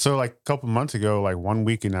 Mm-hmm. So like a couple months ago, like one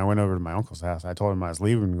weekend, I went over to my uncle's house. I told him I was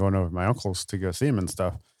leaving, going over to my uncle's to go see him and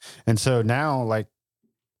stuff. And so now, like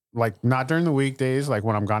not during the weekdays, like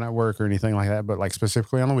when I'm gone at work or anything like that, but like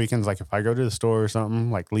specifically on the weekends, like if I go to the store or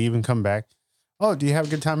something, like leave and come back. Oh, do you have a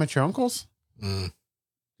good time at your uncle's?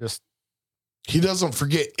 He doesn't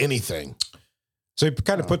forget anything. So it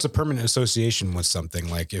kind of puts a permanent association with something.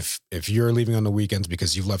 Like if you're leaving on the weekends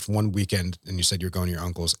because you've left one weekend and you said you're going to your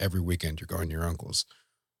uncle's, every weekend you're going to your uncle's.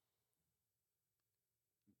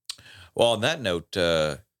 Well, on that note,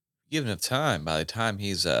 give enough time. By the time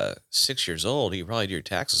he's 6 years old, he can probably do your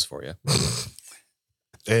taxes for you.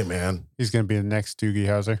 Hey, man. He's going to be the next Doogie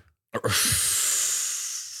Howser.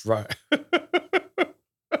 Right.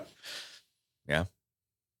 Yeah.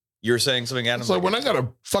 You were saying something, Adam? So when I got a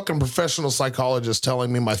fucking professional psychologist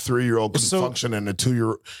telling me my 3-year-old can function in a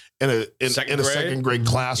 2-year in a second grade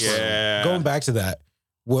classroom. Yeah. Going back to that,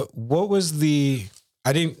 what was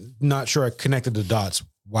not sure I connected the dots.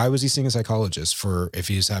 Why was he seeing a psychologist for if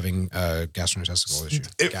he's having a gastrointestinal issue?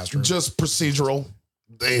 Just procedural.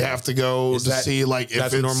 They have to go see like if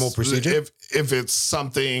that's it's a normal procedure. If it's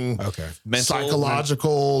something Mental,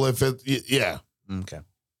 psychological, if it yeah. Okay.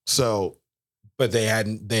 So, but they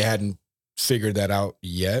hadn't figured that out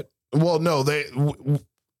yet. Well, no,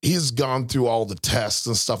 he's gone through all the tests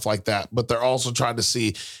and stuff like that, but they're also trying to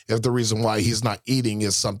see if the reason why he's not eating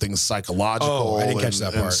is something psychological. Oh, I didn't catch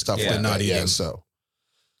that part. Stuff Yeah, like not that. eating. Yeah, so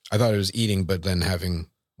I thought it was eating, but then having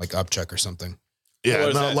like upchuck or something. yeah, What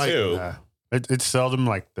is no, that like too? It's seldom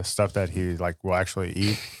like the stuff that he like will actually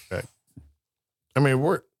eat. But I mean,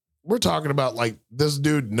 we're talking about like this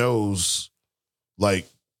dude knows like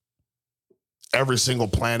every single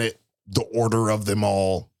planet, the order of them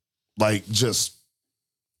all, like just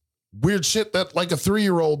weird shit that like a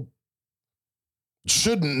 3-year-old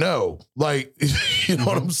shouldn't know. Like, you know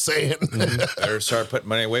what I'm saying? Better start putting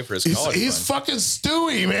money away for his college He's fund. fucking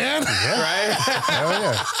Stewie, man. Right? oh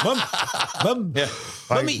yeah, Mom. Yeah.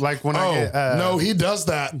 like when I Oh get, no, he does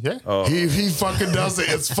that. yeah. Oh. He fucking does it.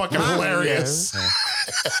 It's fucking hilarious.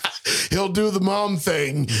 He'll do the mom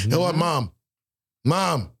thing. He'll let mom,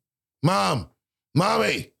 mommy, mom,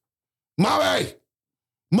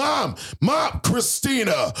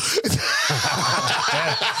 Christina.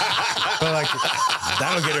 But like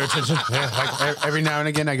That'll get her attention. yeah, like every now and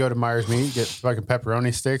again, I go to Myers Meat, get fucking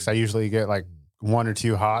pepperoni sticks. I usually get like 1 or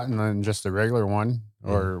 2 hot, and then just a regular one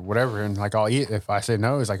or whatever. And like I'll eat. If I say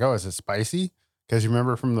no, it's like, oh, is it spicy? Because you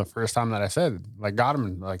remember from the first time that I said, like, got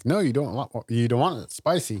him, like, no, you don't want it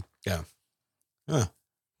spicy. Yeah. Huh.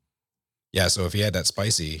 Yeah. So if he had that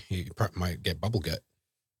spicy, he might get bubble gut.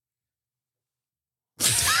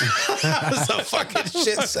 That's a fucking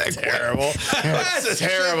shit segue. Terrible. That's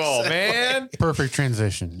terrible, man. Perfect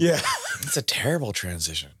transition. Yeah. It's a terrible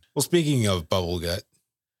transition. Well, speaking of bubble gut,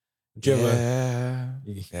 do you have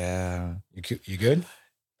Yeah. you good?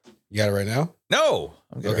 You got it right now? No.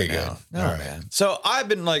 I'm good Okay, right now. good. No, All right. man. So I've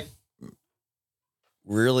been like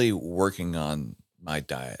really working on my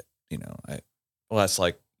diet. You know, that's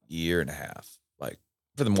like a year and a half, like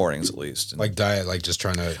for the mornings at least. And Like diet, like just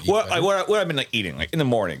trying to eat what better? what I've been like eating, like in the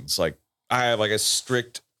mornings, like I have like a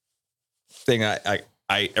strict thing I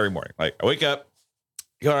every morning, like I wake up,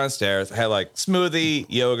 go downstairs, I had like smoothie,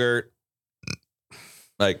 yogurt.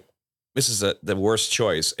 Like this is the worst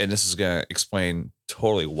choice, and this is gonna explain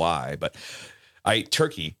totally why. But I eat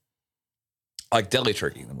turkey, like deli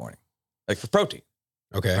turkey in the morning, like for protein.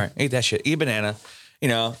 Okay. Right, eat that shit. Eat a banana,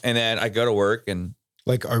 and then I go to work and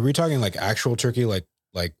Like, are we talking like actual turkey, like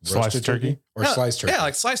Sliced roasted turkey or No, sliced turkey? Yeah,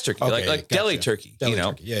 like sliced turkey, Okay, like deli gotcha. turkey. Deli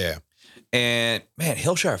turkey. Yeah. And man,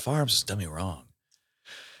 Hillshire Farms has done me wrong,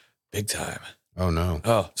 big time. Oh no.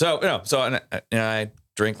 Oh, and I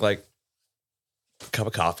drink like a cup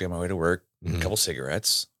of coffee on my way to work, a couple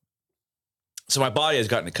cigarettes. So my body has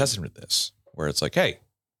gotten accustomed to this, where it's like, hey,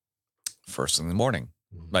 first thing in the morning,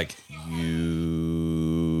 like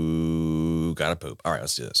you gotta poop. All right,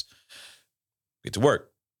 let's do this. Get to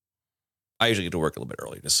work. I usually get to work a little bit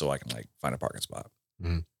early just so I can like find a parking spot.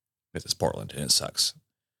 Mhm. Because it's Portland and it sucks.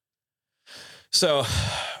 So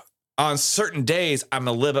on certain days, I'm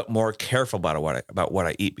a little bit more careful about what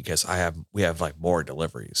I eat because we have like more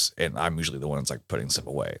deliveries, and I'm usually the one that's like putting stuff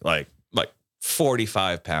away, like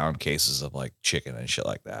 45-pound cases of like chicken and shit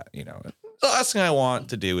like that. The last thing I want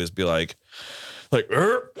to do is be like, and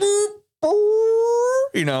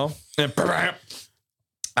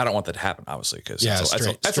I don't want that to happen, obviously, because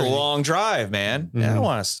that's a long drive, man. Mm-hmm. Yeah, I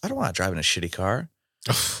don't want to drive in a shitty car.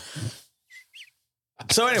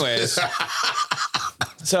 So, anyways,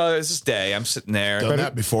 so there's this day I'm sitting there. Done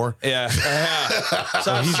that before. Yeah.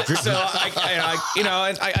 So I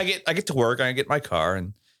get to work and I get in my car,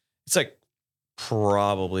 and it's like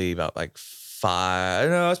probably about like 5.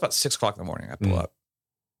 No, it's about 6 o'clock in the morning. I pull up.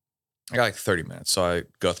 I got like 30 minutes, so I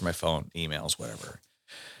go through my phone, emails, whatever.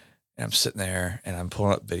 And I'm sitting there and I'm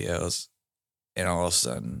pulling up videos, and all of a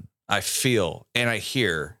sudden I feel and I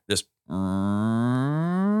hear this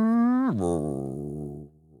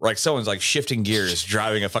like someone's like shifting gears,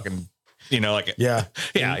 driving a fucking, like Yeah.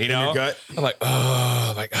 yeah, In your gut. I'm like,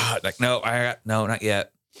 oh my God, like no, not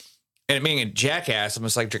yet. And being a jackass, I'm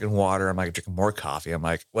just like drinking water. I'm like drinking more coffee. I'm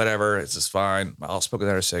like, whatever, it's just fine. I'll smoke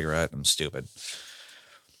another cigarette. I'm stupid.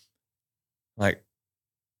 Like,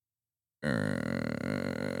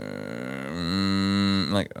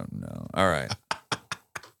 oh no. All right. I'm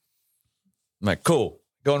like, cool.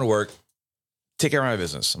 Going to work. Take care of my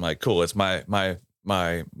business. I'm like, cool. It's my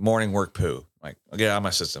morning work poo. Like, I'll get it out of my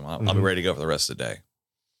system. I'll be ready to go for the rest of the day.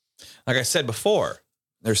 Like I said before,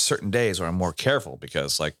 there's certain days where I'm more careful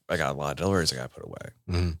because like I got a lot of deliveries I got to put away.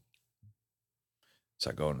 Mhm.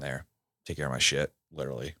 So I go in there, take care of my shit,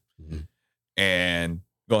 literally, and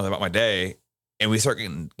going about my day. And we start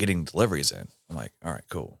getting deliveries in. I'm like, all right,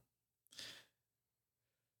 cool.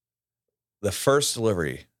 The first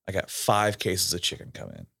delivery, I got 5 cases of chicken come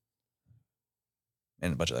in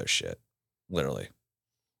and a bunch of other shit, literally.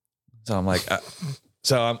 So I'm like, I'm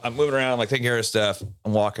moving around, like taking care of stuff.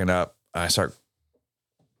 I'm walking up. I start.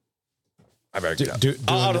 I better get up.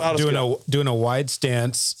 Doing a wide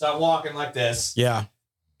stance. So I'm walking like this. Yeah.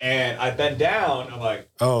 And I bend down. I'm like,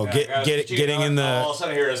 oh, getting in the. All of a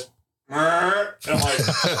sudden, I hear this. And I'm like,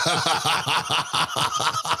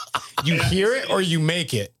 you hear it or you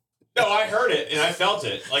make it? No, I heard it and I felt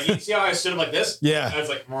it. Like, you see how I stood up like this? Yeah. And it's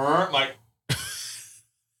like, like.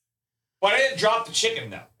 But I didn't drop the chicken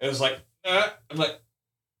though. It was like, I'm like,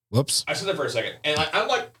 whoops. I stood there for a second, and like I'm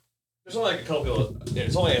like, there's only like a couple people.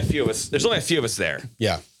 There's only a few of us. There's only a few of us there.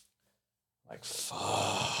 Yeah. Like,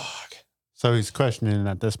 fuck. So he's questioning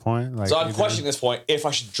at this point. Like, So I'm questioning this point if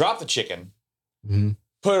I should drop the chicken, Mhm.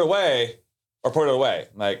 put it away, or put it away.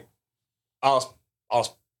 Like, I'll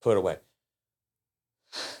just put it away.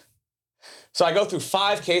 So I go through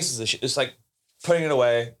 5 cases of shit, just like putting it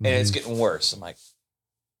away, and it's getting worse. I'm like,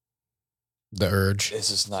 The urge. this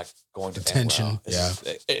is not going to The end tension, well. This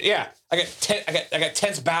is- yeah. I got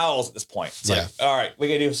tense bowels at this point. It's Yeah. like, all right, we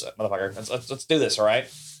gotta do this, motherfucker. Let's do this, all right?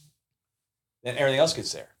 Then everything else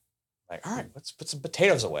gets there. Like, all right, let's put some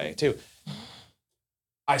potatoes away too.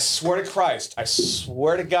 I swear to Christ, I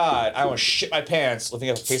swear to God, I almost shit my pants lifting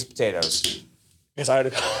up a case of potatoes. Because I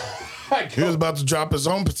had to He was about to drop his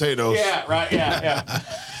own potatoes. yeah, right, yeah.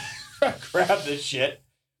 Grab this shit.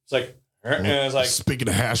 It's like, and it's like, Speaking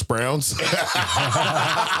of hash browns. so Brian's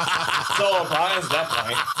at that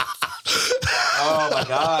point. Oh my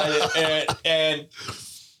God. And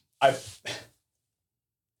I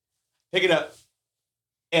pick it up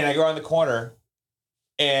and I go around the corner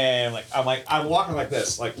and I'm walking like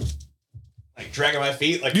this, like dragging my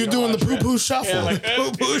feet. Like, You're doing the poo-poo shuffle. Yeah, like,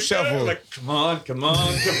 Poo-poo shuffle. Like, come on. Like in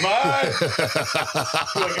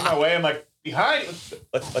my way, I'm like, behind you.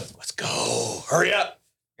 Let's go. Hurry up.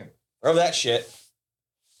 Throw that shit.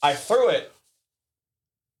 I threw it.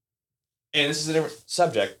 And this is a different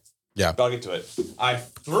subject. Yeah. I'll get to it. I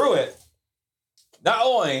threw it. Not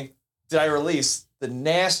only did I release the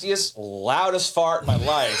nastiest, loudest fart in my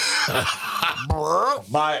life,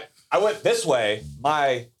 I went this way.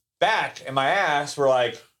 My back and my ass were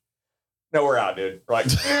like, no, we're out, dude. We're like,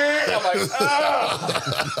 I'm like,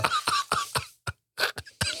 ah.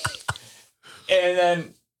 And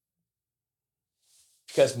then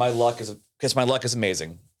because my luck is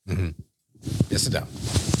amazing. Mm-hmm. Yeah, sit down.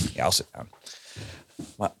 Yeah, I'll sit down.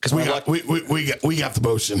 Because we got the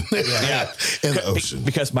motion. Yeah. In the ocean.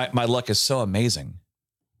 Because my luck is so amazing.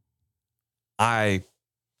 I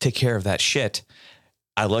take care of that shit.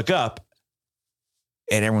 I look up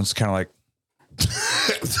and everyone's kind of like,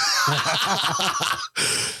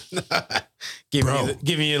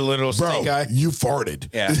 giving you a little stink eye. You farted.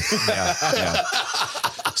 Yeah.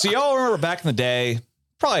 So y'all remember back in the day,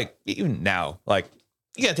 probably even now, like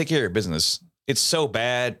you gotta take care of your business. It's so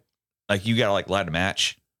bad, like you gotta like light a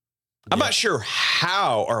match. I'm not sure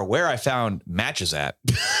how or where I found matches at.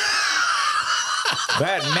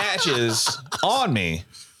 Bad matches on me.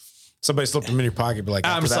 Somebody slipped them in your pocket, but like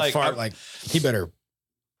I'm after just that like, fart, like he better.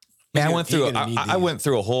 Man, I went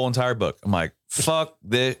through a whole entire book. I'm like, fuck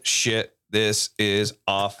this shit. This is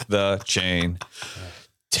off the chain.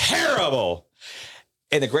 Terrible.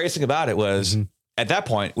 And the greatest thing about it was at that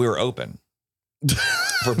point, we were open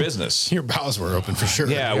for business. Your bowels were open for sure.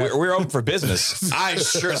 Yeah, we were open for business. I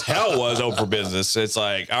sure as hell was open for business. It's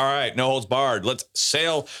like, all right, no holds barred. Let's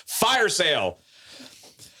fire sale.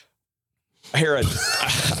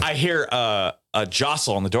 I hear a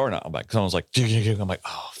jostle on the doorknob. I'm like, someone's like, I'm like,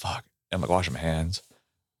 oh fuck. I'm like washing my hands,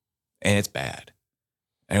 and it's bad.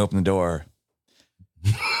 And I open the door,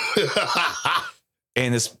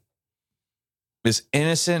 and this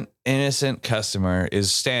innocent customer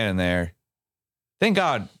is standing there. Thank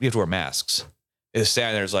God we have to wear masks. Is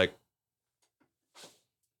standing there, is like,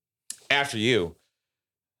 after you.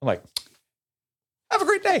 I'm like, have a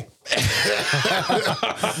great day.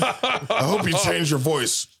 I hope you change your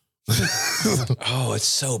voice. Oh, it's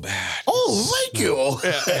so bad. Oh, thank you.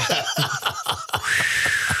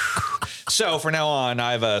 So for now on,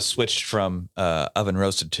 I've switched from oven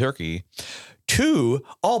roasted turkey to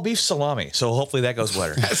all beef salami. So hopefully that goes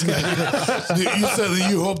wetter. You said that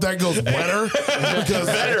you hope that goes wetter? Because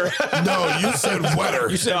Better. No, you said wetter.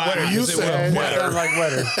 You said wetter. You said wetter. Like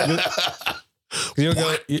wetter. You'll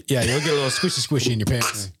get a little squishy in your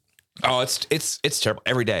pants. Oh, it's terrible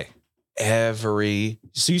every day. So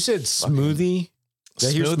you said smoothie?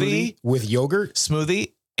 Smoothie with yogurt?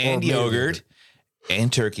 Smoothie and yogurt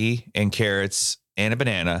and turkey and carrots and a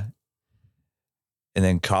banana. And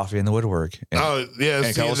then coffee in the woodwork. And, Oh, yeah. and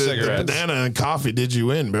See, a couple the cigarettes. banana and coffee did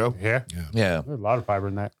you in, bro. Yeah. Yeah. There's a lot of fiber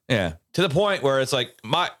in that. Yeah. To the point where it's like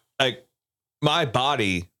my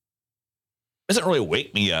body doesn't really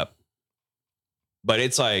wake me up. But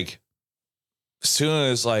it's like as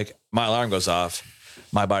soon as like my alarm goes off,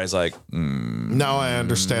 my body's like, Now I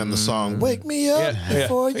understand the song. Wake me up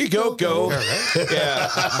before you go. Yeah.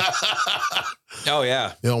 Oh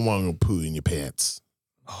yeah. You don't want to poo in your pants.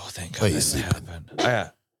 Oh, thank Wait, God you that sleeping? happened. Yeah.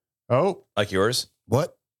 Oh, Like yours?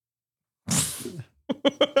 What?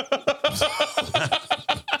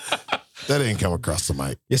 That didn't come across the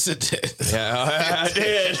mic. Yes, it did. Yeah, I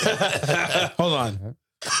did. Hold on.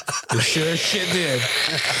 It sure as shit did.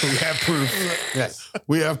 We have proof. Yes.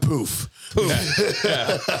 We have poof.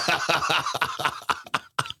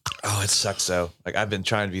 Oh, it sucks though. Like I've been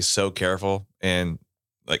trying to be so careful, and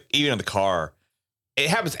like even in the car, it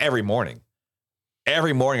happens every morning.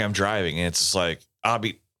 Every morning I'm driving, and it's just like I'll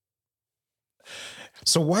be.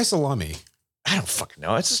 So why salami? I don't fucking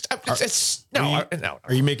know. It's just it's no. No.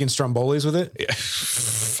 Are you making strombolis with it? Yeah.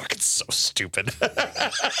 Fucking so stupid.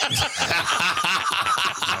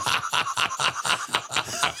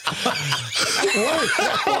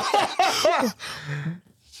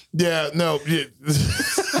 Yeah, no. Yeah.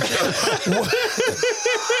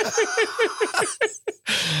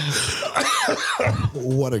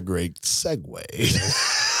 What a great segue.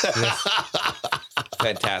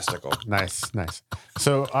 Fantastical. nice.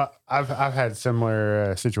 So I've had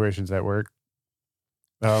similar situations at work.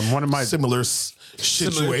 One of my Similar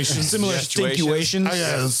situations. Similar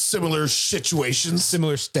situations. Similar situations.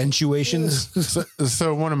 Similar stentuations.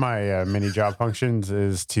 so one of my mini job functions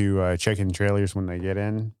is to check in trailers when they get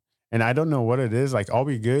in. And I don't know what it is. Like I'll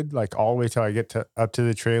be good, like all the way till I get up to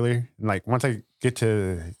the trailer. And like once I get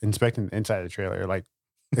to inspecting the inside of the trailer, like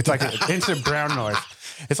it's like an instant brown noise.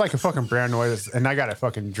 It's like a fucking brown noise, and I got to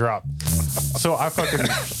fucking drop. So I fucking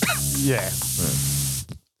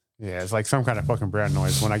Yeah, it's like some kind of fucking brown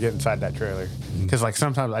noise when I get inside that trailer. Because like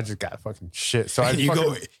sometimes I just got fucking shit. So I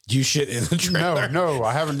you shit in the trailer. No,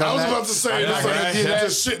 I haven't done I was that. about to say, I'm not gonna do that.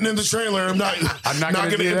 just shitting in the trailer. I'm not gonna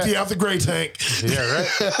going to do empty that. out the gray tank. Yeah, right.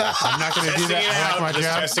 I'm not gonna do that. I like my Just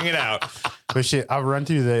job. testing it out. But shit, I'll run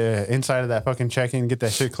through the inside of that fucking check-in, get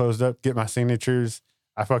that shit closed up, get my signatures.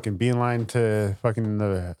 I fucking beeline to fucking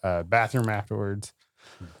the bathroom afterwards.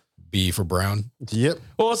 B for brown. Yep.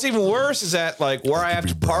 Well, what's even worse is that like where I have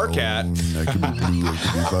to park at.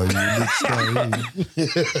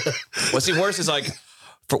 What's even worse is like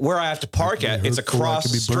for where I have to park at. It's across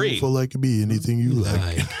the street. I could be anything you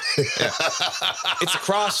like. It's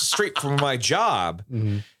across the street from my job.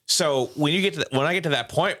 Mm-hmm. So when I get to that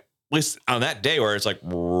point, at least on that day where it's like, you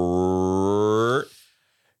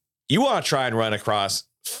want to try and run across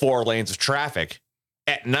 4 lanes of traffic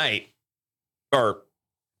at night, or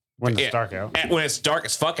When it's dark out. when it's dark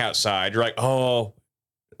as fuck outside, you're like, oh,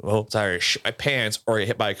 well, it's either shit my pants or get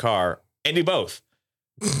hit by a car, and do both.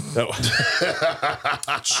 So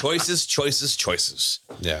choices.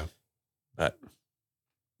 Yeah. But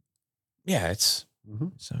yeah, it's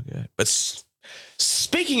so good. But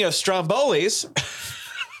speaking of Strombolis,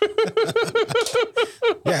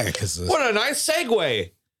 Yeah, because what a nice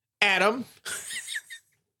segue, Adam.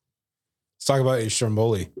 let's talk about your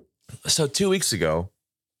Stromboli. So 2 weeks ago,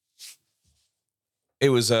 it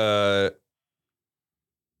was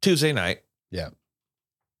Tuesday night. Yeah.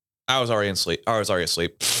 I was already asleep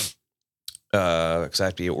because I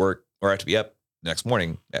have to be at work or I have to be up next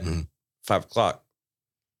morning at 5 o'clock.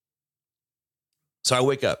 So I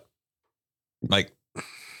wake up, like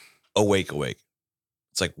awake.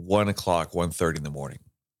 It's like 1 o'clock, 1:30 in the morning.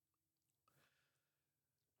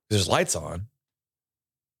 There's lights on,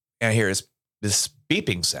 and I hear this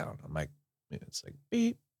beeping sound. I'm like, it's like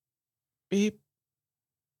beep, beep,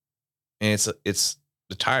 and it's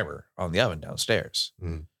the timer on the oven downstairs.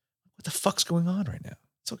 What the fuck's going on right now?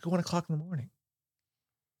 It's like 1 o'clock in the morning.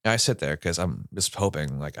 And I sit there because I'm just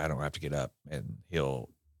hoping like I don't have to get up and he'll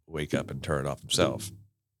wake up and turn it off himself.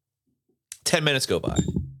 10 minutes go by. What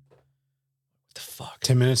the fuck?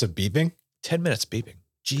 10 minutes of beeping? 10 minutes beeping.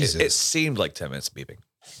 Jesus. It seemed like 10 minutes beeping.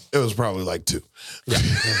 It was probably like 2.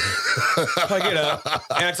 I get up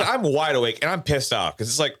and I'm wide awake and I'm pissed off because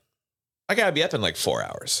it's like I gotta be up in like 4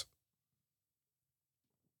 hours.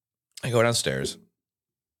 I go downstairs.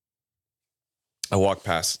 I walk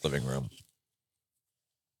past the living room.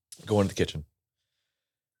 Go into the kitchen.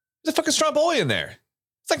 There's a fucking Stromboli in there.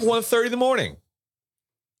 It's like 1:30 in the morning.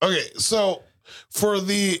 Okay, so for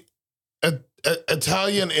the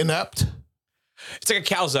Italian inept, It's like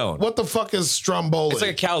a calzone. what the fuck is Stromboli? It's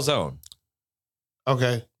like a calzone.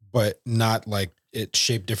 Okay. But not like it's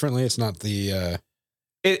shaped differently. It's not the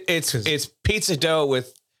It's pizza dough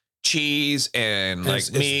with cheese and like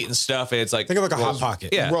it's- meat and stuff. And it's like think of like a hot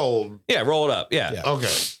pocket. Yeah. Rolled. Yeah, roll it up. Yeah. Yeah.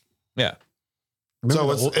 Okay. Yeah.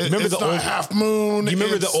 Remember So the it's old- not half moon. You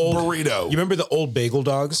remember the it's old burrito. You remember the old bagel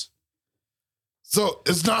dogs? So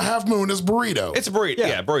it's not half moon. It's burrito. It's a burrito. Yeah.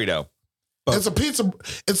 Yeah, burrito. It's a pizza.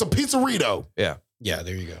 It's a pizzerito. Yeah. Yeah,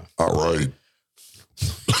 there you go. All right.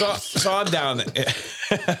 So I'm down there.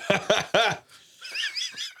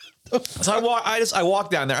 So I walk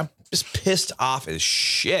down there. I'm just pissed off as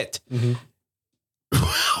shit.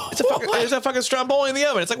 There's a fucking Stromboli in the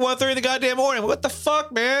oven. It's like 1:30 in the goddamn morning. What the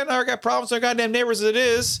fuck, man? I got problems with our goddamn neighbors as it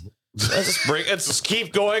is. Let's just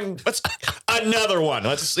keep going. Let's another one.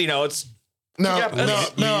 Let's it's No, Yeah, no,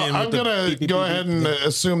 let's- no. eat 'em I'm with the gonna beep, beep, go beep, ahead beep. and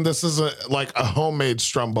assume this is like a homemade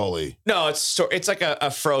Stromboli, no, it's like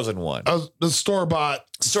a frozen one. the store-bought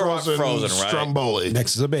Store-bought frozen, right? Stromboli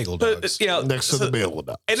Next to the bagel But dogs. next to the bagel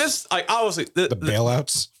dog. and this like obviously the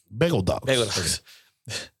bailouts. Bagel dogs. Bagel dogs.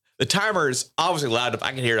 The timer's obviously loud enough.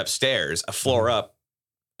 I can hear it upstairs, a floor up,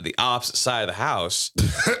 the opposite side of the house.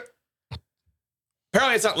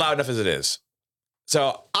 Apparently, it's not loud enough as it is.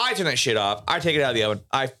 So I turn that shit off. I take it out of the oven.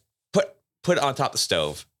 I put it on top of the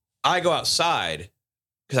stove. I go outside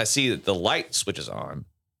because I see that the light switch is on.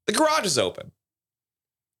 The garage is open.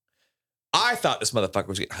 I thought this motherfucker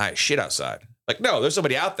was getting high as shit outside. Like, no, there's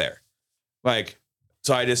somebody out there. Like,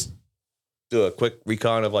 so I just do a quick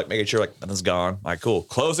recon of like making sure like nothing's gone. Like, cool.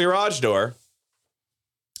 Close the garage door.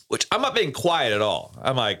 Which I'm not being quiet at all.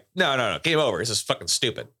 I'm like, no, game over. This is fucking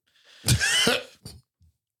stupid.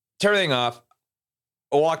 Turn everything off.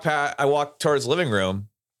 I walk towards the living room.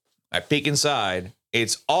 I peek inside.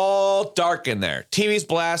 It's all dark in there. TV's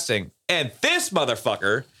blasting. And this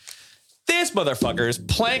motherfucker is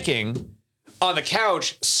planking on the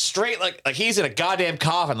couch straight like he's in a goddamn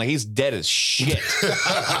coffin. Like he's dead as shit.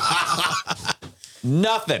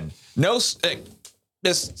 Nothing. No.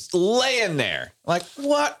 just laying there. Like,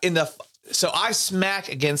 what in the? So I smack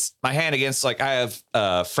against my hand against, like, I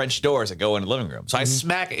have French doors that go in the living room. So I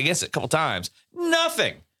smack against it a couple times.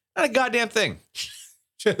 Nothing. Not a goddamn thing.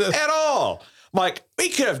 At all. I'm like, we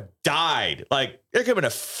could have died. Like, there could have been a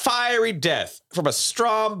fiery death from a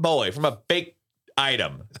Stromboli, from a baked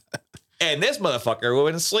item. And this motherfucker would have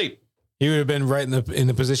been asleep. He would have been right in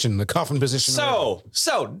the position, the coffin position.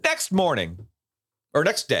 So next morning or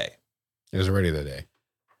next day. It was already the day.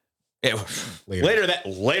 Later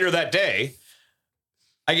that day,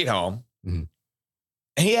 I get home and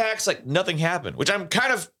he acts like nothing happened, which I'm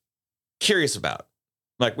kind of curious about.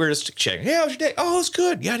 Like, we're just checking. Hey, how's your day? Oh, it's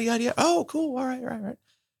good. Yada, yada, yada. Oh, cool. All right.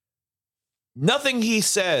 Nothing he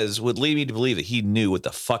says would lead me to believe that he knew what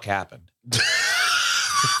the fuck happened.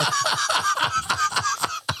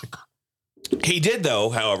 He did,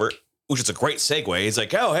 though, however, which is a great segue. He's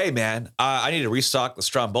like, oh, hey, man, I need to restock the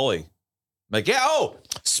Stromboli. I'm like, yeah, oh,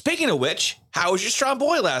 speaking of which, how was your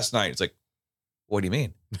Stromboli last night? It's like, what do you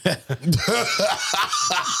mean? It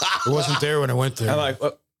wasn't there when I went there. I'm like,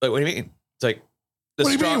 what do you mean? It's like, what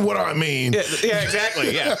do you mean, what I mean? Yeah,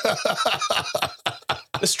 exactly, yeah.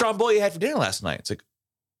 The Stromboli you had for dinner last night. It's like,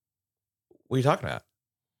 what are you talking about?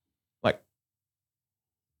 Like,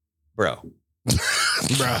 bro.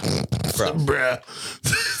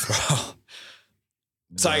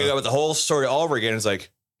 So I go with the whole story all over again. It's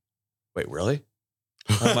like, wait, really?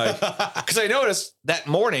 I'm like, because I noticed that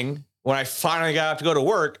morning when I finally got up to go to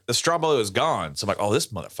work, the Stromboli was gone. So I'm like, oh, this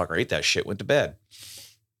motherfucker ate that shit, went to bed.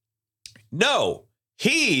 No,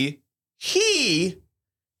 he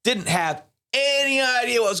didn't have any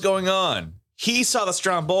idea what was going on. He saw the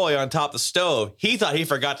Stromboli on top of the stove. He thought he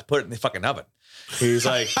forgot to put it in the fucking oven. He's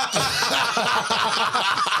like, well,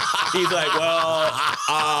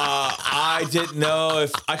 I didn't know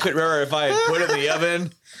if I couldn't remember if I had put it in the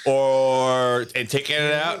oven and taken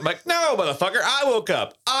it out. I'm like, no, motherfucker. I woke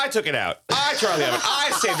up. I took it out. I tried the oven.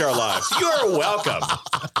 I saved our lives. You're welcome.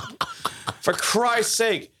 For Christ's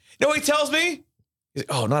sake. You know what he tells me? He's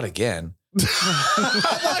like, oh, not again. I'm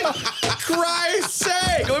like, Christ's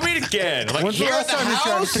sake. What do you mean again? I'm like, When's the here at last the time you tried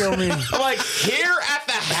to house? kill me? I'm like, here at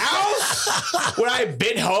the house? When I've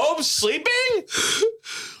been home sleeping?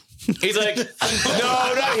 He's like,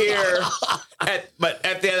 no, not here. But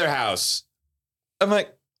at the other house. I'm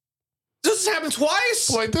like, this has happened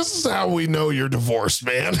twice? Like, this is how we know you're divorced,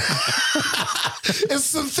 man. It's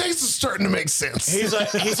some things are starting to make sense. He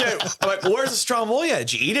said, I'm like, where's the Stromboli at?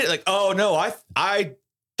 Did you eat it? Like, oh no, I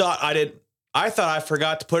thought I didn't. I thought I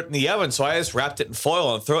forgot to put it in the oven, so I just wrapped it in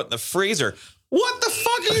foil and threw it in the freezer. What the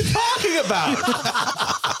fuck are you talking about?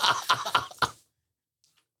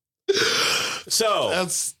 So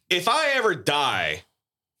if I ever die,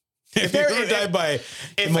 if you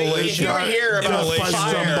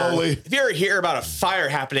ever hear about a fire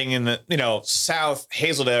happening in the South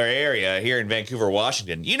Hazeldale area here in Vancouver,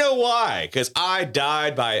 Washington, you know why? Because I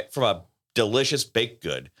died from a delicious baked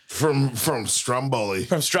good from Stromboli.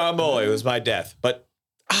 From Stromboli was my death, but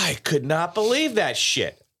I could not believe that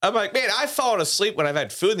shit. I'm like, man, I've fallen asleep when I've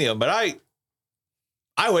had food in the oven, but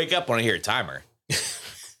I wake up when I hear a timer.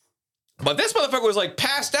 But this motherfucker was like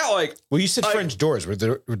passed out. Like, well, you said French doors. Were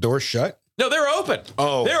the doors shut? No, they're open.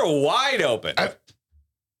 Oh, they're wide open.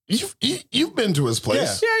 You've been to his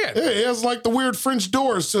place. Yeah. He has like the weird French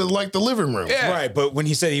doors to like the living room. Yeah. Right. But when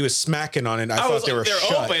he said he was smacking on it, I thought they were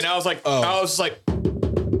shut. Open. I was like,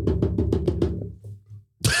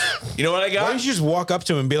 you know what I got? Why don't you just walk up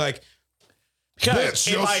to him and be like, because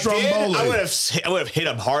if I did, I would have hit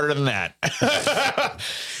him harder than that.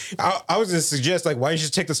 I was going to suggest, like, why don't you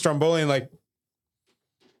just take the Stromboli and like,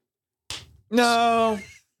 no.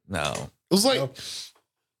 It was like,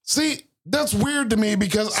 see, that's weird to me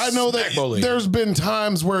because I know that there's been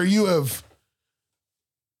times where you have,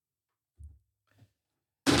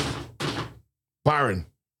 Byron,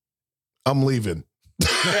 I'm leaving.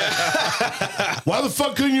 Why the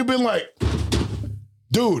fuck couldn't you have been like,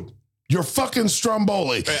 dude, you're fucking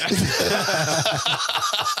Stromboli.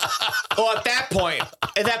 Well, at that point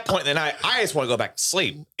in the night, I just want to go back to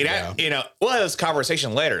sleep. We'll have this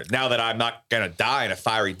conversation later. Now that I'm not gonna die in a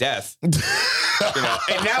fiery death, and now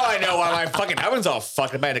I know why my fucking oven's all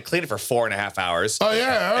fucked up. I had to clean it for 4.5 hours. Oh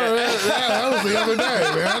yeah, that was the other day,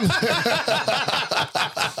 man.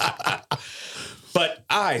 But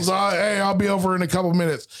I'll be over in a couple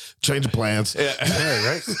minutes. Change of plans. Yeah,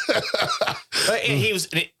 right. And he was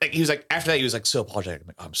like, after that, he was like so apologetic. I'm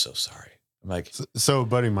like, oh, I'm so sorry. I'm like, so a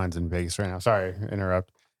buddy of mine's in Vegas right now. Sorry,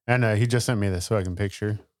 interrupt. And he just sent me this fucking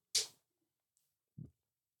picture.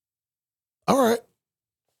 All right.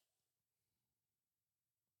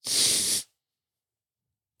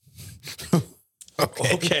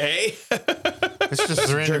 Okay. It's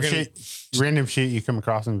just random shit you come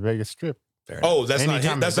across in the Vegas Strip. Oh, that's not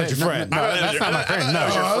Anytime him. That's of not your day. friend. No, that's not my friend. No, I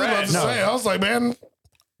was about to No. say, I was like, man,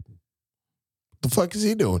 the fuck is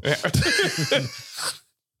he doing?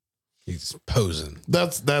 He's posing.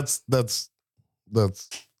 That's the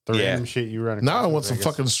Yeah. random shit you run across. now I in want some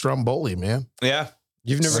Vegas. fucking Stromboli, man. Yeah.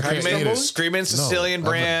 You've never had can't eat Stromboli? it. Screaming Sicilian I've-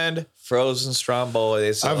 brand, frozen Stromboli.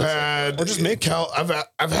 They sell I've it. had Or just make I've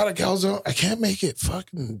had a calzone. I can't make it,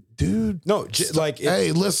 fucking dude. No, like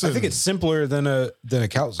Hey, listen. I think it's simpler than a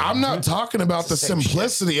calzone. I'm not talking about the It's the same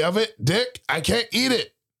simplicity of it, Dick. I can't eat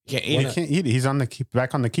it. You can't Why eat He it. can't eat it. He's on the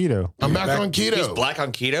back on the keto. I'm back on keto. He's black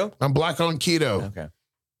on keto. I'm black on keto. Okay.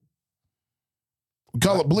 We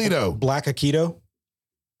call it Bleedo. Black Aikido.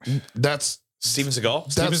 That's Steven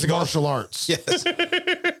Seagal. that's martial arts. Yes. But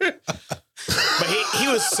he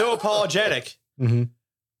was so apologetic. Mm-hmm.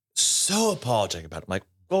 So apologetic about it. I'm like,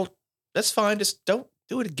 well, that's fine. Just don't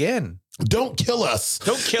do it again. Don't kill us.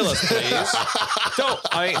 Don't kill us, please. Don't.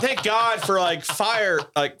 I mean, thank God for like fire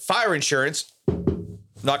insurance.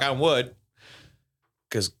 Knock on wood.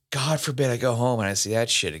 Because God forbid I go home and I see that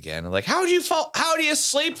shit again. I'm like, how do you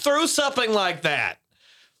sleep through something like that?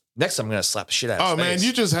 Next time I'm gonna slap the shit out of Oh his man, face.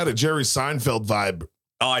 you just had a Jerry Seinfeld vibe.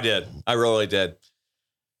 Oh, I did. I really did.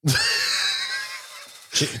 You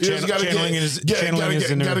just gotta channeling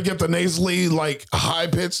get the nasally like high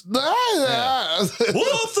pitch.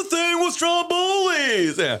 What's the thing with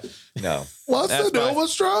Strombolis? Yeah. No. What's That's the deal my- with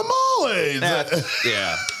Stromboli?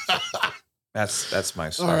 Yeah. That's my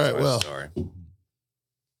story. All right, That's my well. story.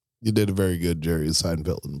 You did a very good Jerry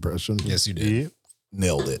Seinfeld impression. Yes, you did. Yeah.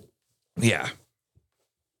 Nailed it. Yeah.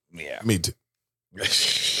 Yeah. Me too.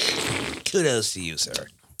 Kudos to you, sir.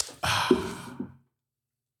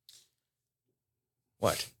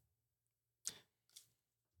 What?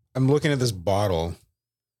 I'm looking at this bottle.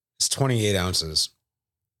 It's 28 ounces.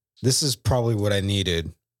 This is probably what I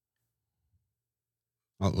needed.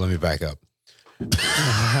 Well, let me back up.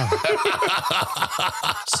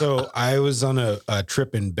 So I was on a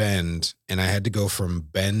trip in Bend, and I had to go from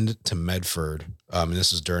Bend to Medford. And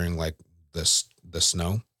this is during like the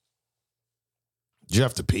snow. Did you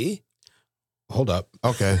have to pee? Hold up.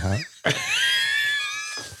 Okay.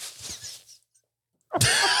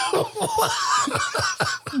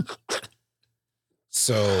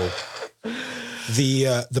 So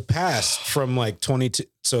the pass from like 22.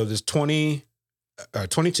 So there's 22.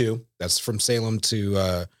 That's from Salem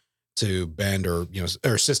to Bend or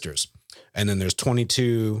Sisters, and then there's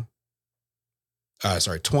 22.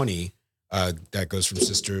 20. That goes from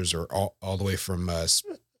Sisters or all the way from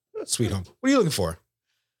Sweet Home. What are you looking for?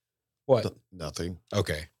 What? Nothing.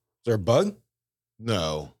 Okay. Is there a bug?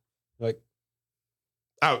 No. Like,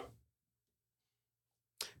 Out.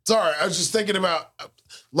 Sorry, I was just thinking about,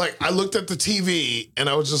 like, I looked at the TV and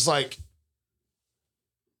I was just like,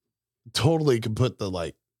 totally could put the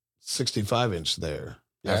like 65-inch there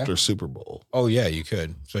after Super Bowl. oh yeah, you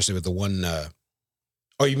could, especially with the one.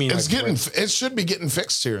 Oh, you mean It's like getting, it should be getting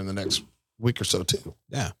fixed here in the next week or so too.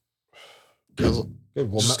 Yeah. 'Cause Good.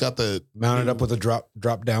 Well, just got the mount it up with a drop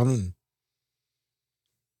down and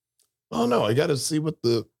Oh no, I got to see what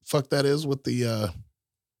the fuck that is with the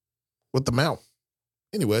mount.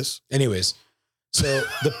 Anyways, so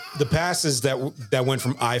the passes that went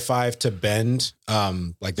from I-5 to Bend,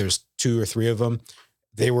 like there's 2 or 3 of them.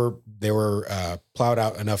 They were plowed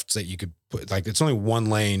out enough so that you could put, like, it's only one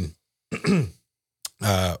lane, 2-way,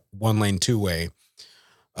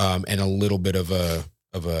 and a little bit of a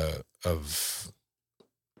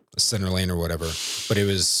center lane or whatever, but it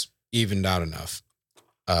was evened out enough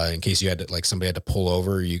in case you had to, like, somebody had to pull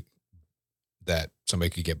over that somebody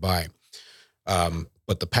could get by.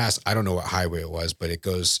 But the pass, I don't know what highway it was, but it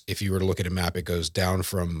goes, if you were to look at a map, it goes down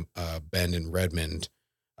from Bend and Redmond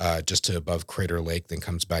just to above Crater Lake, then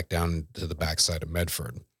comes back down to the backside of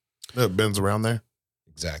Medford. it bends around there.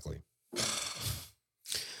 Exactly.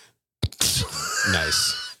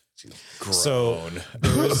 Nice. So, Grown.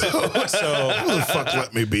 Who the fuck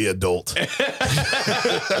let me be adult?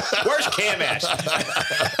 Where's Cam at?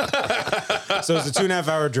 so it's a 2.5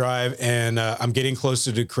 hour drive, and I'm getting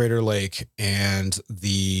closer to Crater Lake, and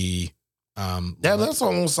the Yeah, that's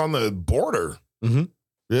almost on the border. Mhm.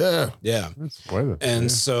 Yeah. That's weather.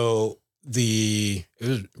 And so it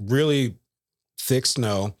was really thick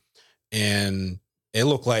snow, and it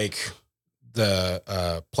looked like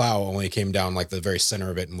the plow only came down like the very center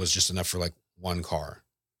of it and was just enough for like one car.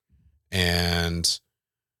 And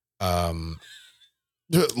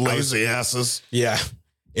Lazy asses. yeah,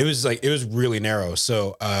 it was really narrow.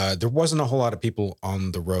 So there wasn't a whole lot of people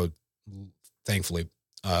on the road, thankfully.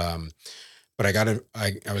 But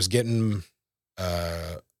I was getting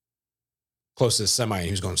close to the semi, and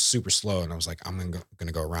he was going super slow. And I was like, I'm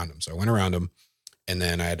gonna go around him. So I went around him, and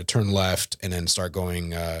then I had to turn left and then start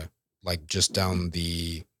going like just down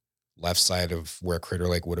the left side of where Crater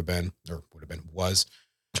Lake was.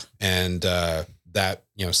 And that,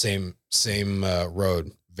 same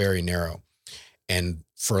road, very narrow. And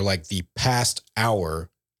for like the past hour,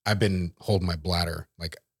 I've been holding my bladder.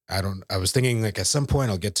 Like, I was thinking like at some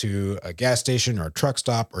point I'll get to a gas station or a truck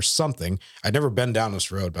stop or something. I'd never been down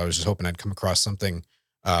this road, but I was just hoping I'd come across something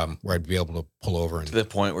where I'd be able to pull over. And to the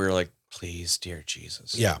point where you're like, please, dear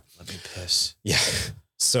Jesus. Yeah. Let me piss. Yeah.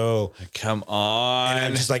 So come on. And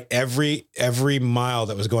I'm just like every mile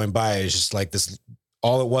that was going by is just like this.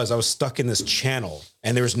 All it was, I was stuck in this channel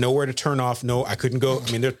and there was nowhere to turn off. No, I couldn't go.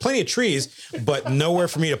 I mean, there's plenty of trees, but nowhere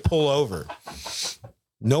for me to pull over.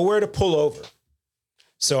 Nowhere to pull over.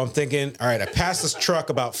 So I'm thinking, all right, I passed this truck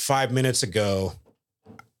about 5 minutes ago.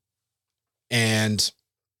 And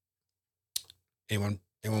anyone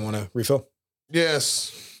want to refill?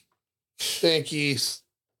 Yes. Thank you.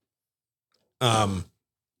 And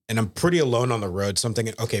I'm pretty alone on the road. So I'm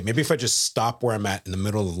thinking, okay, maybe if I just stop where I'm at in the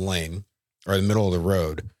middle of the lane or the middle of the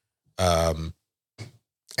road, I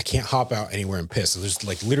can't hop out anywhere and piss. So there's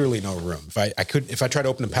like literally no room. If I tried to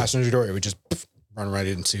open the passenger door, it would just run right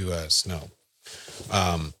into snow.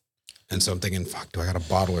 And so I'm thinking, fuck, do I got a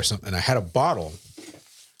bottle or something? And I had a bottle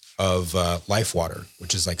of Life Water,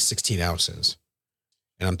 which is like 16 ounces.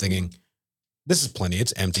 And I'm thinking, this is plenty.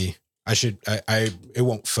 It's empty. It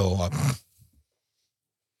won't fill up.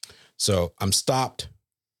 So I'm stopped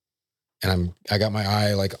and I got my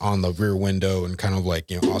eye like on the rear window and kind of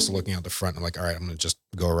like, also looking out the front. I'm like, all right, I'm going to just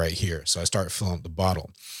go right here. So I start filling up the bottle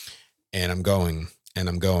and I'm going and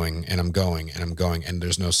I'm going and I'm going and I'm going and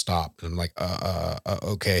there's no stop. And I'm like,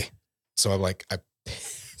 okay. So I'm like, I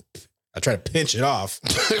try to pinch it off.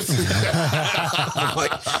 I'm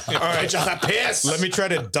like, all right, just piss. Let me try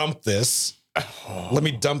to dump this. Let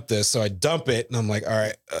me dump this. So I dump it and I'm like, all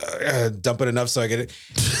right, dump it enough so I get it.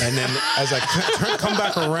 And then as I come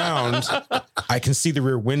back around, I can see the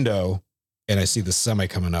rear window and I see the semi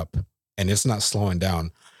coming up and it's not slowing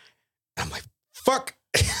down. I'm like, fuck.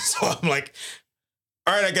 So I'm like,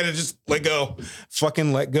 all right, I got to just let go,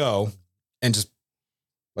 fucking let go and just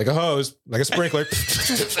like a hose, like a sprinkler.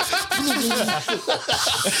 That's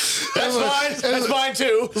mine. That's mine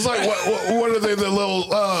too. It's like what are they? The little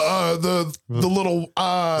the little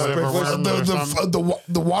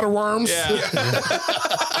the water worms. Yeah.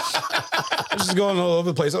 I was just going all over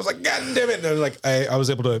the place. I was like, God damn it! And I was like, I was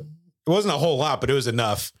able to. It wasn't a whole lot, but it was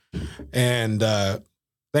enough. And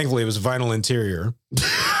thankfully, it was vinyl interior.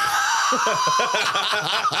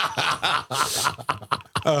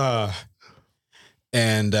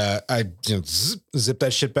 And I zipped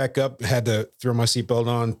that shit back up, had to throw my seatbelt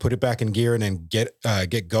on, put it back in gear, and then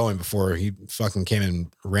get going before he fucking came and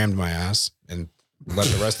rammed my ass and let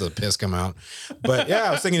the rest of the piss come out. But yeah,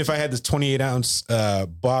 I was thinking if I had this 28-ounce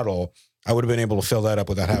bottle, I would have been able to fill that up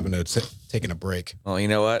without having to taking a break. Well, you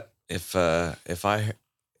know what? If I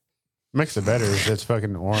makes it better if it's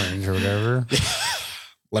fucking orange or whatever.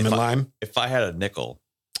 Lime. If I had a nickel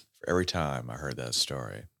for every time I heard that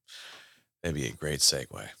story, that'd be a great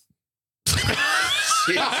segue.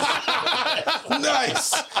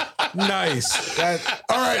 Nice.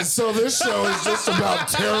 All right, so this show is just about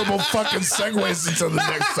terrible fucking segues into the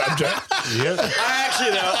next subject. Yep.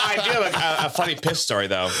 I do have a funny piss story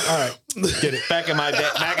though. All right, get it. Back in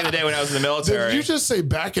the day when I was in the military. Did you just say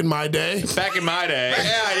back in my day? Back in my day.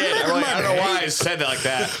 Yeah, I did. I don't know why I said it like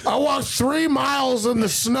that. I walked 3 miles in the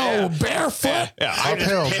snow barefoot. Yeah, I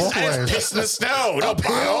just pissed in the snow. No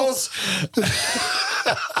piles.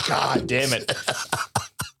 God damn it.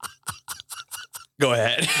 Go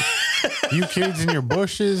ahead. You kids in your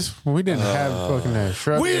bushes, we didn't have fucking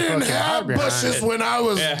shrubs. We didn't have bushes when I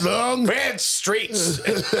was young. We had streets.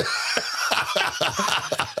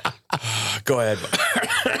 Go ahead.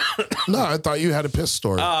 No, I thought you had a piss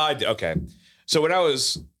story. Okay. So when I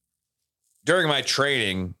was during my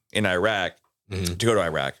training in Iraq, to go to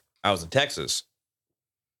Iraq, I was in Texas.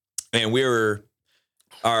 And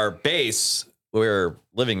our base we were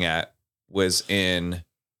living at was in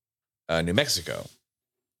New Mexico.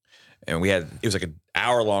 And it was like an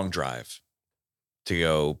hour-long drive to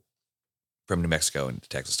go from New Mexico into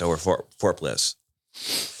Texas to over Fort Bliss.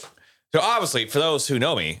 So obviously, for those who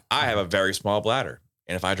know me, I have a very small bladder.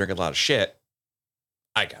 And if I drink a lot of shit,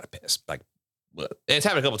 I gotta piss. Like, it's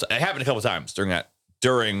happened a couple times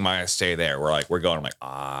during my stay there. We're going, I'm like, I've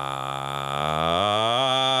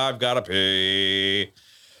gotta pee.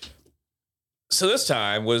 So this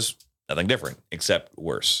time was nothing different, except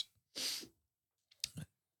worse.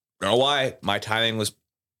 don't know why. My timing was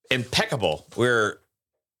impeccable. We're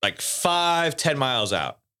like 5-10 miles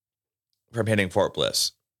out from hitting Fort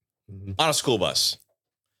Bliss on a school bus.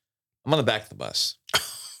 I'm on the back of the bus.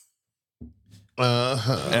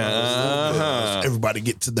 Everybody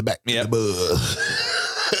get to the back of the bus.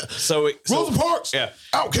 So Rosa Parks. Yeah.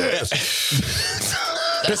 Outcast.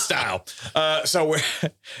 This style. So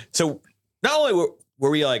not only were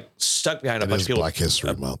we like stuck behind a bunch of people. Black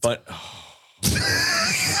History Month. But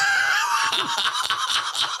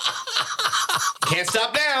can't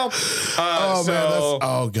stop now.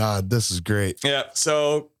 Oh God, this is great. Yeah.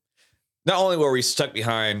 So not only were we stuck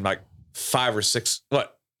behind like 5 or 6,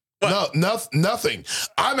 what? No, nothing.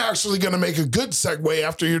 I'm actually going to make a good segue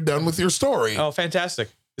after you're done with your story. Oh, fantastic.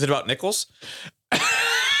 Is it about Nichols?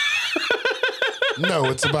 No,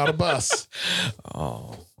 it's about a bus.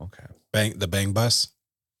 Oh, okay. The Bang Bus.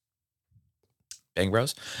 Bang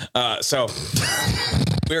Bros. So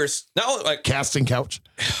we were not only like Casting couch.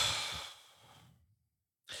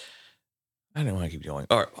 I don't want to keep going.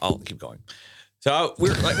 All right, I'll keep going. So we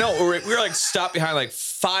were like, we were like stopped behind like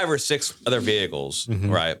 5 or 6 other vehicles,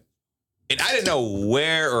 right? And I didn't know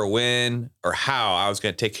where or when or how I was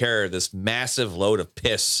going to take care of this massive load of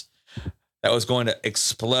piss that was going to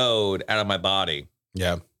explode out of my body.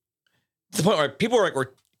 Yeah. To the point where people were like,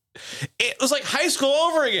 it was like high school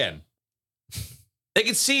over again. They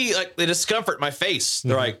could see like the discomfort in my face.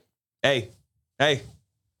 They're like, hey, you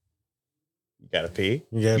gotta pee?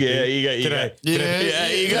 You gotta pee? You gotta pee.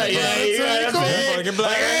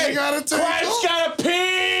 Christ gotta pee.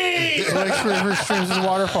 Lakes, rivers, streams, and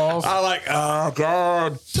waterfalls. I'm like, oh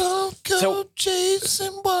God. Don't go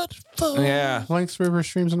chasing waterfalls. Yeah. Lakes, rivers,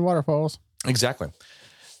 streams, and waterfalls. Exactly.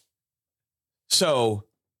 So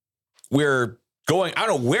we're going, I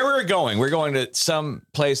don't know where we were going. We're going to some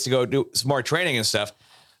place to go do some more training and stuff.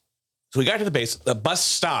 So we got to the base. The bus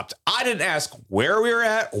stopped. I didn't ask where we were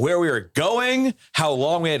at, where we were going, how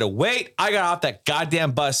long we had to wait. I got off that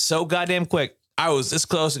goddamn bus so goddamn quick. I was this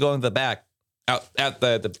close to going to the back, out at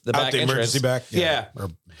the back the entrance. emergency back? Yeah.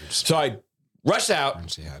 So I rushed out,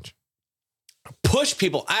 Emergency hatch. push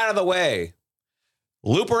people out of the way,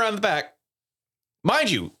 loop around the back.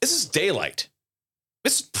 Mind you, this is daylight.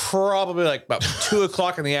 This is probably like about 2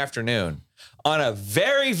 o'clock in the afternoon on a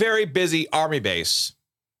very, very busy army base.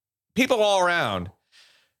 People all around,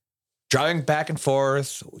 driving back and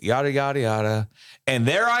forth, yada, yada, yada. And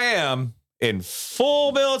there I am in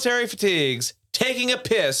full military fatigues, taking a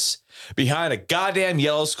piss behind a goddamn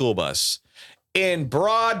yellow school bus in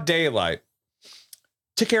broad daylight.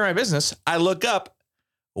 Took care of my business. I look up.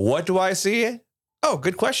 What do I see? Oh,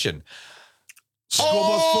 good question. School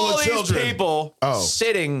bus full of these children. People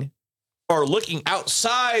sitting or looking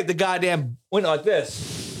outside the goddamn window like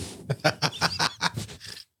this.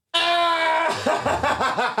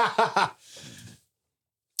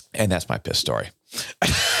 And that's my piss story.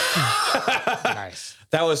 Nice.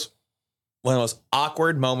 That was one of the most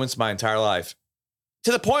awkward moments of my entire life.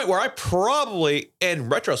 To the point where I probably, in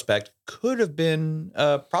retrospect, could have been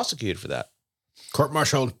prosecuted for that.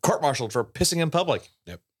 Court-martialed For pissing in public.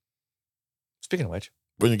 Yep. Speaking of which.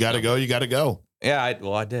 When you got to go, you got to go. Yeah, I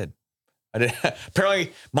did.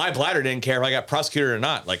 Apparently, my bladder didn't care if I got prosecuted or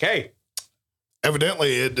not. Like, hey.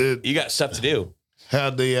 Evidently, it You got stuff to do.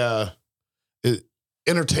 had it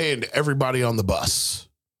entertained everybody on the bus.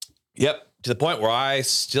 Yep. To the point where I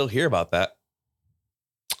still hear about that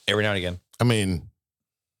every now and again. I mean,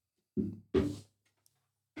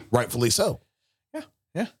 rightfully so.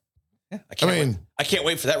 Yeah. I can't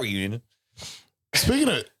wait for that reunion. Speaking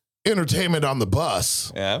of entertainment on the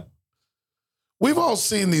bus, Yeah. we've all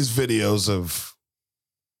seen these videos of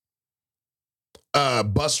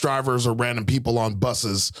bus drivers or random people on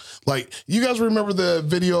buses. Like, you guys remember the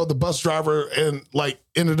video of the bus driver and like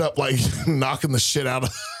ended up like knocking the shit out of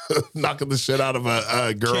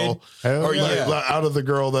a girl, Hell or yeah. like, out of the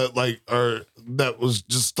girl that like, or that was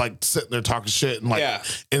just like sitting there talking shit and like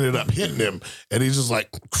ended up hitting him, and he's just like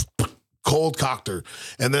cold cocked her.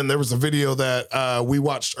 And then there was a video that we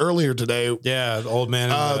watched earlier today. Yeah, the old man.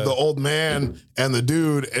 The old man and the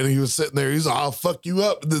dude, and he was sitting there. He's like, "I'll fuck you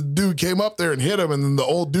up." The dude came up there and hit him, and then the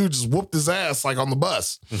old dude just whooped his ass like on the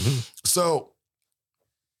bus. So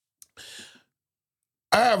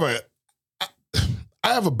I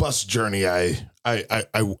have a bus journey I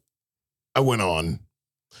went on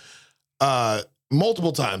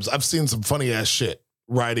multiple times. I've seen some funny ass shit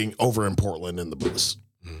riding over in Portland in the bus.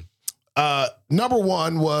 Number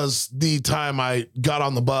one was the time I got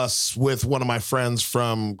on the bus with one of my friends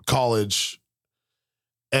from college,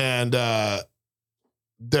 and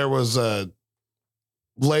there was a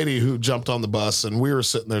lady who jumped on the bus, and we were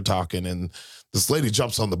sitting there talking, and this lady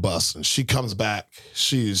jumps on the bus, and she comes back.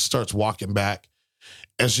 She starts walking back,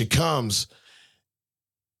 and she comes,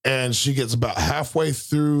 and she gets about halfway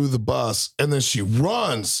through the bus, and then she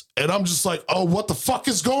runs, and I'm just like, oh, what the fuck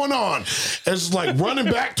is going on? And she's like running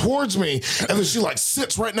back towards me, and then she like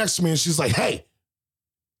sits right next to me, and she's like, hey,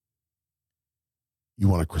 you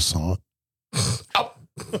want a croissant? Oh.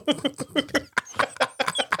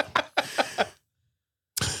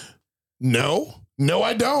 No,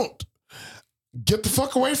 I don't. Get the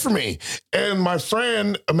fuck away from me. And my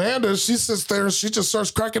friend Amanda, she sits there and she just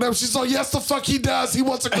starts cracking up. She's like, yes, the fuck he does. He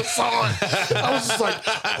wants a croissant. I was just like,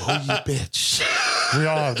 oh, you bitch. We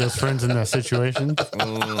all have those friends in that situation.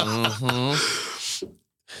 Mm-hmm.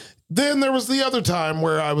 Then there was the other time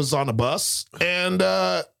where I was on a bus, and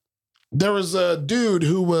there was a dude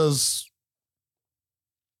who was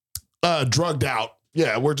drugged out.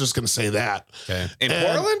 Yeah, we're just going to say that. Okay. In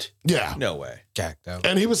Portland? Yeah. No way. Jacked out.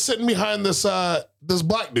 And he was sitting behind this this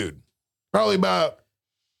black dude, probably about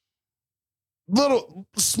little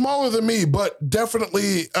smaller than me, but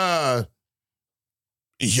definitely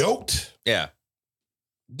yoked. Yeah.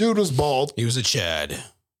 Dude was bald. He was a Chad.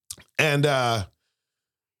 And the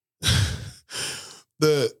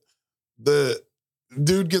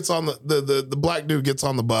dude gets on the black dude gets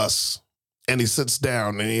on the bus, and he sits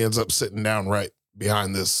down, and he ends up sitting down right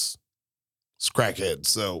behind this crackhead.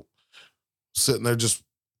 So sitting there just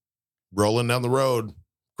rolling down the road,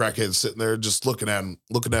 crackhead sitting there just looking at him,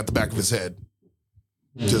 looking at the back of his head.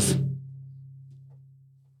 Just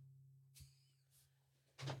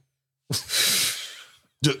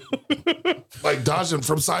like dodging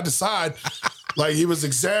from side to side, like he was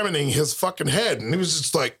examining his fucking head, and he was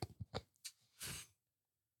just like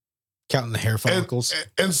counting the hair follicles.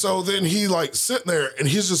 And so then he like sitting there, and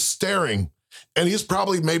he's just staring, and he's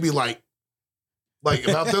probably maybe like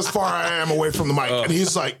about this far I am away from the mic, and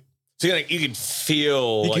he's like, so you can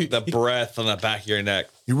feel like the breath on the back of your neck.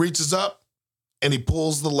 He reaches up and he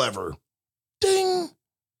pulls the lever. Ding.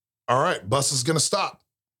 All right, bus is gonna stop.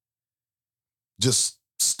 Just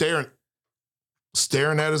staring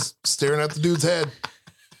at the dude's head.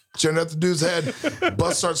 Staring at the dude's head.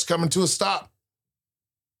 Bus starts coming to a stop.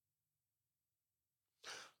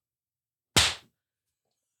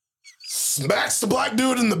 Smacks the black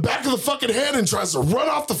dude in the back of the fucking head and tries to run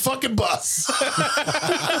off the fucking bus.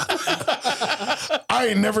 I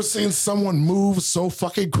ain't never seen someone move so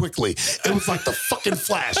fucking quickly. It was like the fucking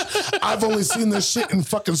Flash. I've only seen this shit in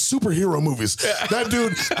fucking superhero movies. That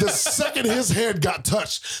dude, the second his head got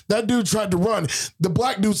touched, that dude tried to run. The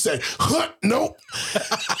black dude said, nope.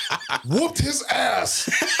 Whooped his ass.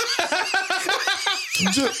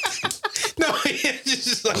 Just like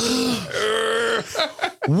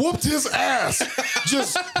whooped his ass,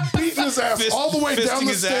 just beating his ass all the way down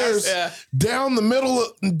the stairs, down the middle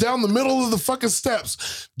of the fucking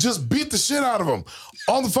steps. Just beat the shit out of him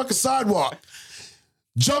on the fucking sidewalk.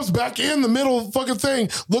 Jumps back in the middle of the fucking thing,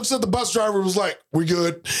 looks at the bus driver, was like, we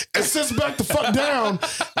good, and sits back the fuck down,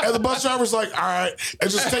 and the bus driver's like, all right, and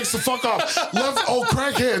just takes the fuck off. Left old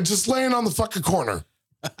crackhead just laying on the fucking corner.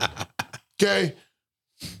 Okay.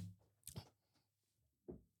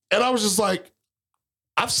 And I was just like,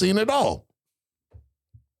 I've seen it all.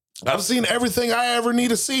 I've seen everything I ever need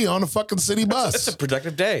to see on a fucking city bus. It's a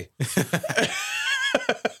productive day.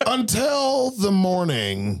 Until the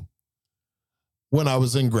morning when I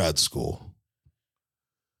was in grad school.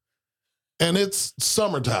 And it's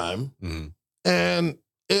summertime. Mm-hmm. And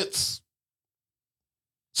it's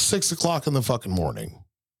 6 o'clock in the fucking morning.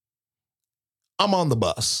 I'm on the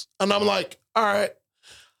bus. And I'm like, all right,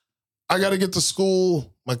 I got to get to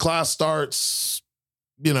school. My class starts,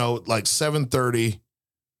 like 7:30.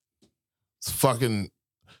 It's fucking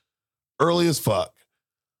early as fuck.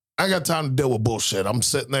 I got time to deal with bullshit. I'm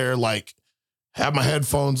sitting there like, have my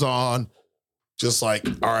headphones on, just like,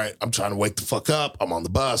 all right, I'm trying to wake the fuck up. I'm on the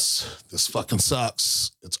bus. This fucking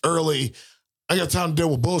sucks. It's early. I got time to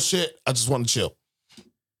deal with bullshit. I just want to chill.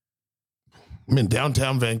 I'm in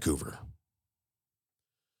downtown Vancouver.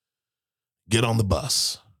 Get on the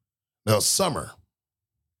bus. Now it's summer.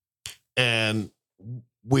 And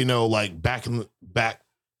we know like back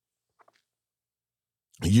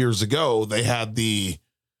years ago, they had the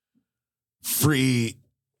free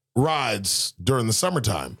rides during the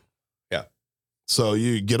summertime. Yeah. So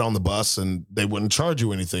you get on the bus and they wouldn't charge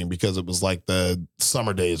you anything because it was like the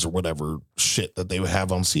summer days or whatever shit that they would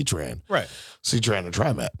have on C-Tran. Right. C-Tran and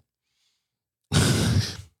TriMet.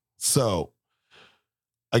 So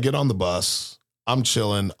I get on the bus. I'm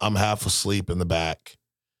chilling. I'm half asleep in the back.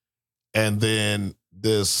 And then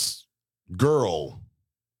this girl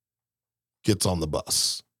gets on the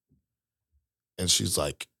bus. And she's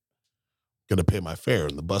like, gonna pay my fare.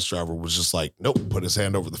 And the bus driver was just like, nope, put his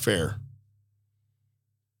hand over the fare.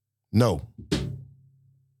 No.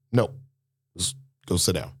 Just go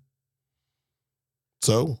sit down.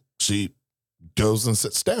 So she goes and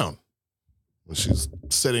sits down. She's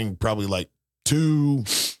sitting probably like two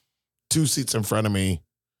seats in front of me.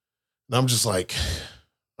 And I'm just like,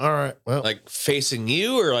 all right, well. Like facing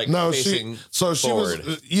you or like facing she forward?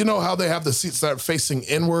 was, you know how they have the seats that are facing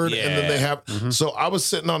inward and then they have, Mhm. so I was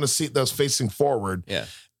sitting on a seat that's facing forward. Yeah.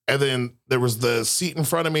 And then there was the seat in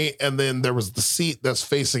front of me and then there was the seat that's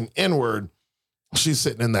facing inward. She's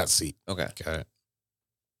sitting in that seat. Okay. Got it.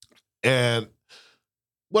 And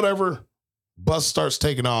whatever, bus starts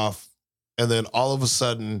taking off. And then all of a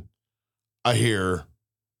sudden, I hear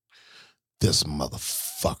this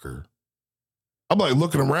motherfucker. I'm like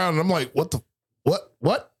looking around and I'm like, what?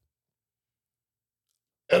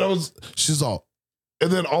 And she's all,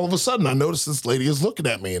 and then all of a sudden I noticed this lady is looking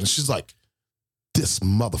at me and she's like, this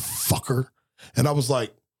motherfucker. And I was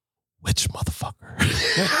like, which motherfucker?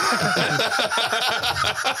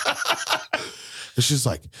 And she's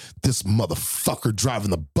like, this motherfucker driving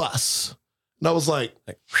the bus. And I was like,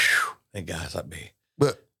 Whew, thank God it's not me.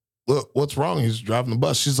 but look, what's wrong? He's driving the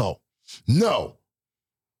bus. She's all, no.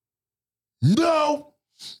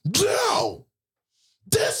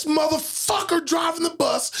 This motherfucker driving the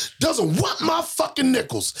bus doesn't want my fucking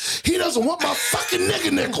nickels. He doesn't want my fucking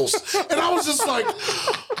nigga nickels. And I was just like,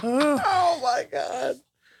 Oh my God.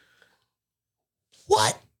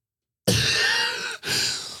 what?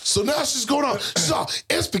 So now she's going on. She's all,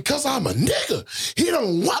 it's because I'm a nigga. He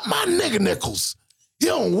don't want my nigga nickels. He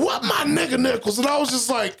don't want my nigga nickels. And I was just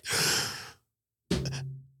like,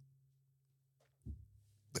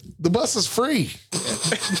 the bus is free.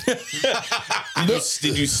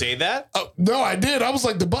 Did you say that? No, I did. I was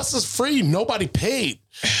like, the bus is free. Nobody paid.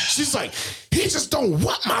 She's like, he just don't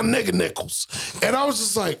want my nigga nickels. And I was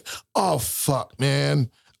just like, oh, fuck, man.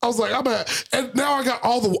 I was like, and now I got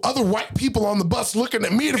all the other white people on the bus looking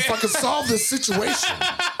at me to fucking solve this situation.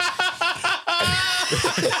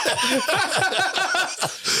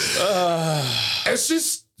 And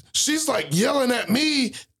she's like yelling at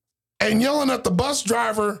me and yelling at the bus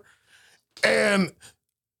driver. And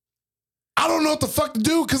I don't know what the fuck to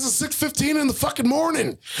do because it's 6:15 in the fucking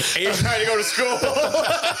morning. And you're trying to go to school.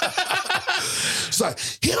 It's like,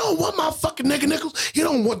 he don't want my fucking nigga nickels. He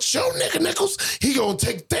don't want your nigga nickels. He gonna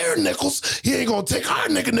take their nickels. He ain't gonna take our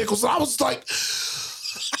nigga nickels. And I was like,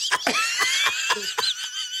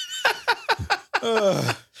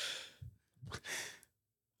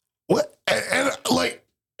 what? And like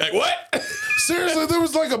what? Seriously, there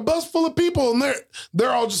was like a bus full of people, and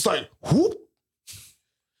they're all just like, whoop.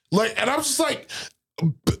 Like, and I was just like,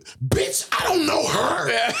 bitch, I don't know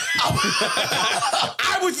her.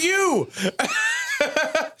 I'm with you.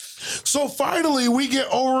 So finally, we get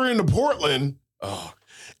over into Portland. Oh,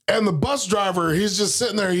 and the bus driver, he's just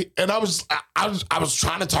sitting there, and I was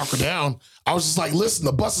trying to talk her down. I was just like, listen,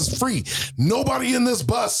 the bus is free. Nobody in this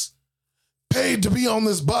bus paid to be on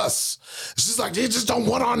this bus. She's like, they just don't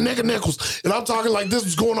want our nigga nickels. And I'm talking like this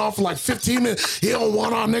was going on for like 15 minutes. He don't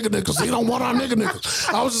want our nigga nickels. He don't want our nigga nickels.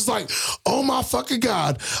 I was just like, oh my fucking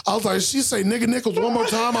God. I was like, if she say nigga nickels one more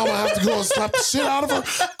time, I'm gonna have to go and slap the shit out of her.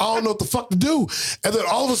 I don't know what the fuck to do. And then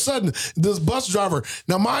all of a sudden, this bus driver,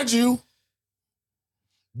 now mind you,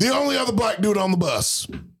 the only other black dude on the bus.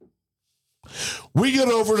 We get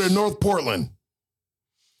over to North Portland.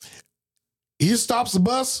 He stops the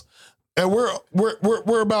bus, and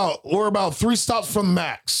we're about 3 stops from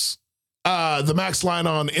Max, the Max line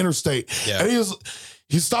on Interstate. Yeah. And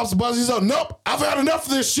he stops the bus. He's like, nope, I've had enough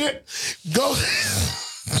of this shit. Go.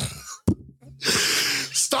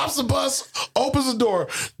 Stops the bus, opens the door,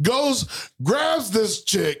 goes, grabs this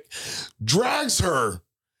chick, drags her,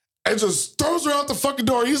 and just throws her out the fucking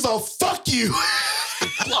door. He's like, fuck you.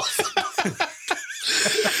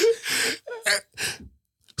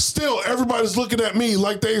 Still, everybody's looking at me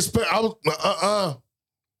like they expect. I was,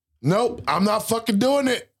 nope, I'm not fucking doing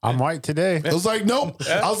it. I'm white today. I was like, nope.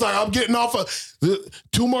 I was like, I'm getting off of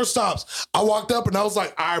 2 more stops. I walked up and I was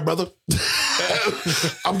like, all right, brother.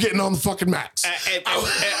 I'm getting on the fucking Max. At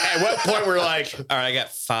what point we're like, all right, I got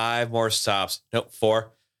 5 more stops. Nope,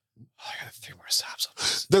 4. Oh, I got 3 more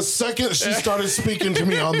stops. The second she started speaking to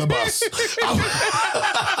me on the bus,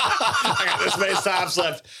 I got this many stops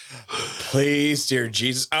left. Please, dear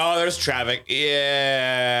Jesus. Oh, there's traffic.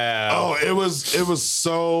 Yeah. oh, it was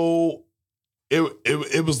so,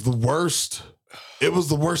 it was the worst. It was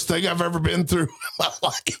the worst thing I've ever been through in my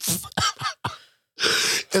life.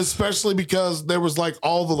 Especially because there was like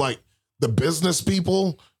all the business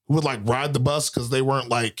people would like ride the bus because they weren't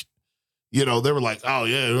like, you know, they were like, oh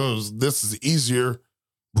yeah, this is easier.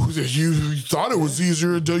 You thought it was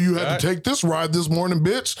easier until you had to take this ride this morning,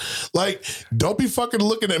 bitch. Like, don't be fucking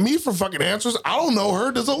looking at me for fucking answers. I don't know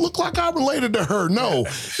her. Does it look like I'm related to her? No,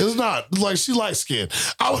 it's not. Like, she light skinned.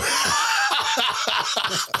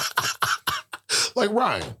 Like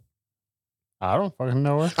Ryan. I don't fucking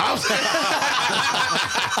know her. I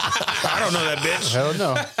don't know that bitch. Hell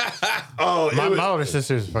no. Oh, My older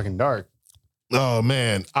sister is fucking dark. oh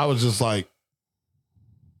man, I was just like,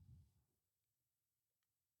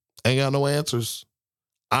 ain't got no answers.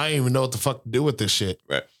 I ain't even know what the fuck to do with this shit.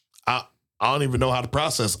 Right. I don't even know how to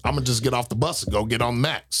process. I'm gonna just get off the bus and go get on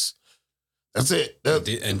Max. That's it.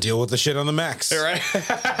 And deal with the shit on the Max. All right.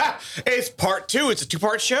 It's part 2. It's a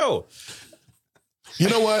 2-part show. You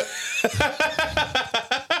know what?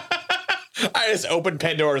 I just opened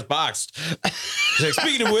Pandora's box.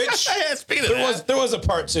 Speaking of which, there was a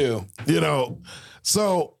part 2. You know,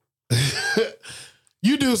 so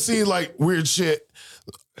you do see like weird shit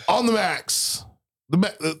on the Max.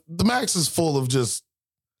 The Max is full of just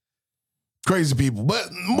crazy people, but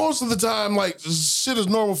most of the time, like, shit is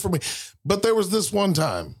normal for me. But there was this one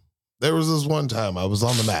time I was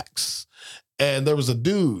on the Max, and there was a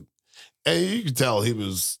dude, and you could tell he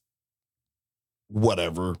was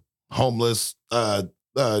whatever, homeless,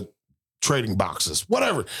 trading boxes,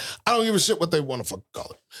 whatever. I don't give a shit what they want to fucking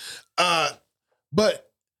call it. But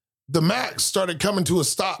the Max started coming to a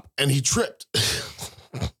stop, and he tripped.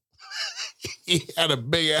 He had a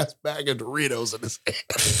big ass bag of Doritos in his hand.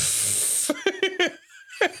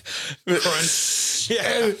 Crunch. Yeah.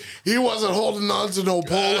 And he wasn't holding on to no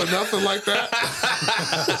pole or nothing like that.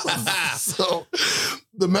 So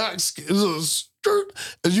the Max is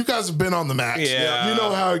as you guys have been on the Max. Yeah. You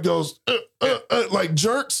know how it goes like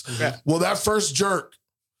jerks. Yeah. Well, that first jerk.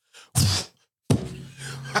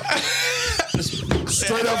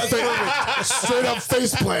 Straight up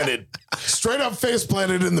face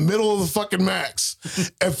planted in the middle of the fucking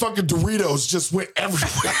Max, and fucking Doritos just went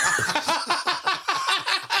everywhere.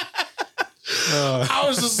 I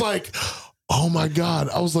was just like, oh my God.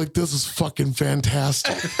 I was like, this is fucking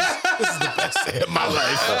fantastic. This is the best day of my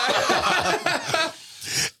life.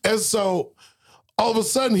 And so all of a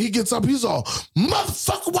sudden he gets up, he's all,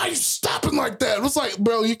 motherfucker, why you stopping like that? It was like,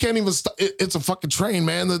 bro, you can't even stop. It's a fucking train,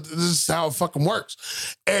 man. This is how it fucking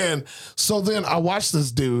works. And so then I watch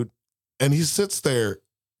this dude, and he sits there.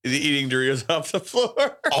 Is he eating Doritos off the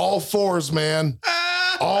floor? All fours, man.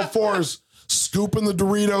 All fours. Scooping the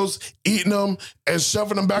Doritos, eating them, and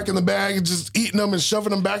shoving them back in the bag, and just eating them and shoving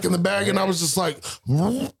them back in the bag. And I was just like,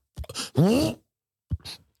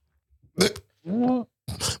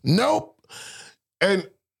 nope. And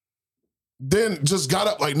then just got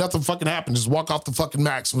up like nothing fucking happened. Just walk off the fucking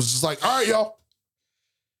Max and was just like, all right, y'all.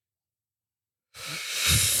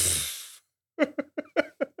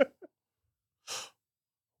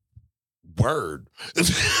 Word.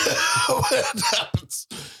 What happens?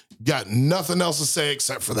 Got nothing else to say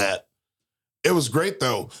except for that. It was great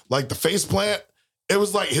though. Like the face plant, it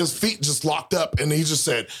was like his feet just locked up, and he just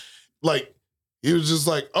said, like, he was just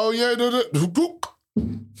like, oh yeah, I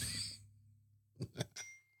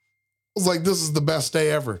was like, this is the best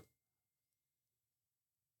day ever.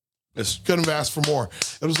 Just couldn't have asked for more.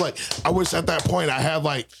 It was like, I wish at that point I had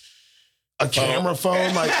like a camera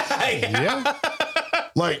phone, like, Yeah.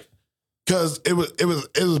 like, because it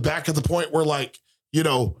was back at the point where, like, you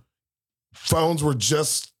know, phones were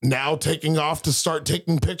just now taking off to start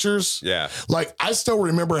taking pictures. Yeah. Like, I still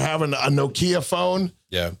remember having a Nokia phone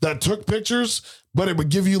that took pictures, but it would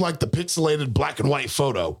give you like the pixelated black and white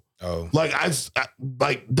photo. Oh, Like I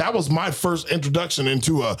like that was my first introduction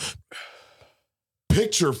into a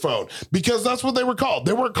picture phone, because that's what they were called.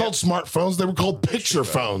 They weren't called smartphones. They were called picture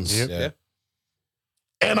phones. Yep. yeah.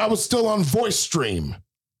 And I was still on Voice Stream,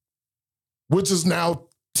 which is now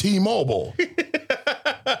T-Mobile.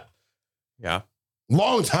 Yeah.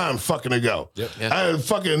 Long time fucking ago. Yep. Yeah. I had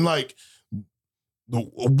fucking like the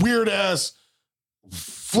weird ass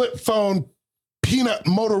flip phone peanut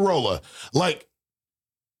Motorola. Like,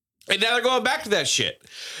 And now they're going back to that shit.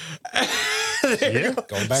 Yeah.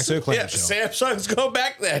 Going back to a Clinton show. Samsung's going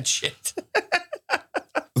back to that shit.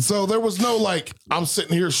 so there was no like, I'm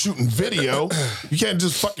sitting here shooting video. You can't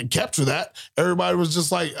just fucking capture that. Everybody was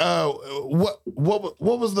just like, what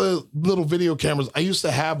was the little video cameras? I used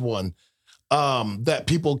to have one that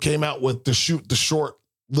people came out with to shoot the short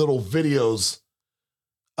little videos.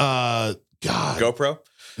 God. GoPro?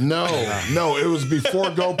 No, it was before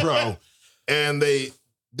GoPro. And they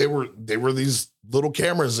were these little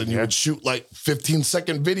cameras, and you would shoot like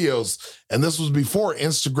 15-second videos. And this was before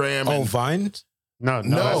Instagram. Oh, And Vine? No,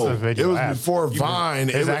 No, that's the video it was app. before Vine.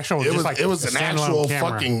 It was actual, It just was, like it was a an standalone actual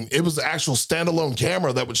camera. fucking. It was an actual standalone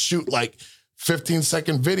camera that would shoot like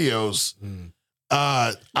 15-second videos.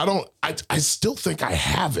 I still think I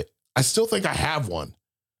have it. I still think I have one.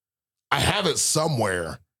 I have it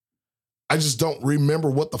somewhere. I just don't remember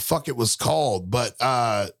what the fuck it was called. But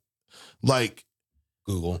like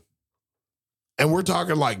Google. and we're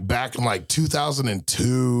talking like back in like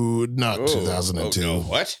 2002, not 2002. Oh, no.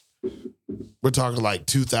 What? We're talking like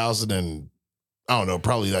 2000 and I don't know,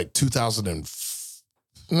 probably like 2000 and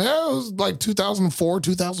no, it was like 2004,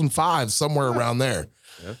 2005, somewhere around there.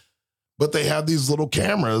 Yeah. But they had these little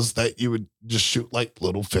cameras that you would just shoot like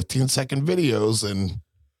little 15-second videos and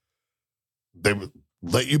they would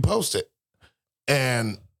let you post it.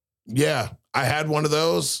 And yeah, I had one of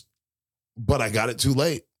those, but I got it too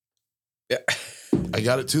late. Yeah. I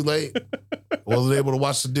got it too late. Wasn't able to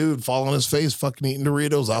watch the dude fall on his face fucking eating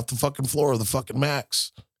Doritos off the fucking floor of the fucking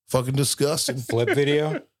Max. Fucking disgusting. Flip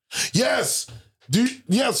video. Yes. Dude,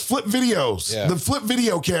 yes, flip videos. Yeah. The flip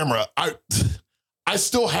video camera. I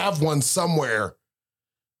still have one somewhere.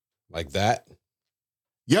 Like that.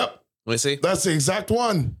 Yep. Let me see. That's the exact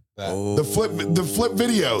one. That. The flip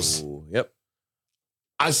videos. Yep.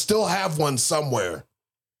 I still have one somewhere.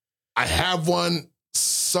 I have one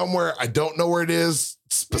somewhere. I don't know where it is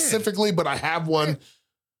specifically, but I have one.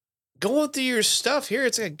 Going through your stuff here,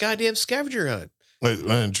 it's like a goddamn scavenger hunt. Wait,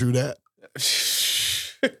 I didn't true that.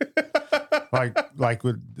 Like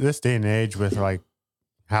with this day and age with like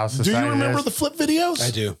how Do society you remember is. the flip videos?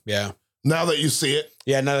 I do. Yeah. Now that you see it.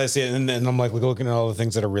 Yeah. Now that I see it, and then I'm like looking at all the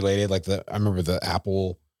things that are related. Like I remember the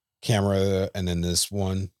Apple camera, and then this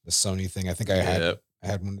one, the Sony thing. I think I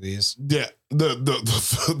had one of these. Yeah,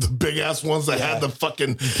 the big ass ones that had the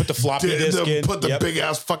fucking Put the floppy disk in. Put the Yep. big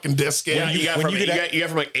ass fucking disc in. Yeah, you got when from you could you got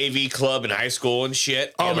from like AV club in high school and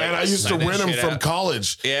shit. Oh You man, like, I used to sign that rent them shit from out.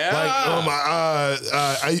 college.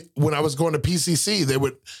 Yeah. Like when I was going to PCC,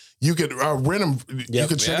 you could rent them. You Yep.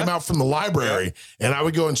 could check Yeah. them out from the library, and I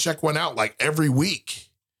would go and check one out like every week.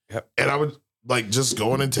 Yep. And I would like just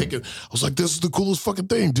go in and take it. I was like, this is the coolest fucking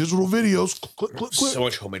thing. Digital videos. Click, click, click. So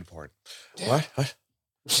much homemade porn. What?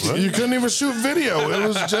 You couldn't even shoot video. It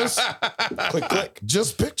was just Click, click.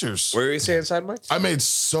 just pictures. Where are you saying inside, Mike? I made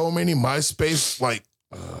so many MySpace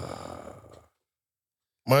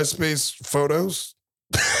MySpace photos.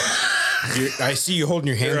 I see you holding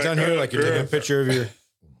your hands down here, like you're taking a picture of your.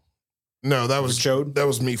 No, that was Chode? that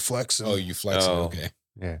was me flexing. Oh, you flexing. Oh. Okay.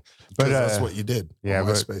 Yeah. but But that's what you did. yeah, on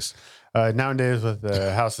but- MySpace. Nowadays with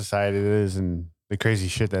how society is and the crazy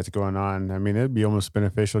shit that's going on, I mean, it'd be almost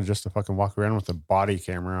beneficial just to fucking walk around with a body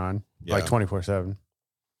camera on like Yeah. 24/7.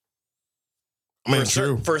 I mean, for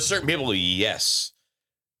true. For certain people, yes.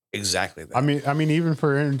 Exactly that. I mean, even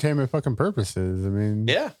for entertainment fucking purposes. I mean,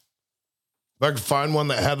 yeah. If I could find one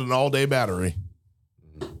that had an all-day battery.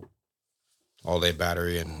 All day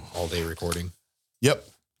battery and all day recording. Yep.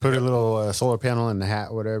 put a little solar panel in the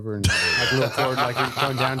hat, whatever, and like a little cord like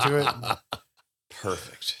going down to it.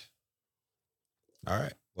 Perfect. All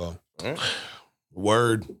right. Well,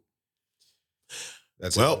 Word.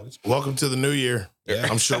 that's Well, it. welcome to the new year. Yeah.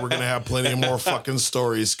 I'm sure we're gonna have plenty of more fucking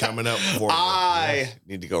stories coming up for you. I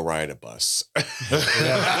need to go ride a bus.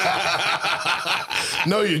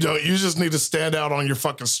 No, you don't. You just need to stand out on your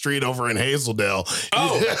fucking street over in Hazeldale.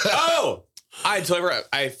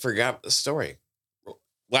 I forgot the story.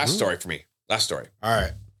 Last story for me. Last story. All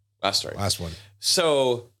right. Last story. Last one.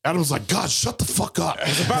 So Adam's like, God, shut the fuck up. I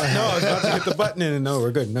was about to hit the button and no,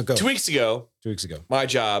 we're good. No, go. 2 weeks ago, 2 weeks ago. my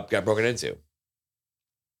job got broken into.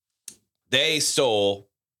 They stole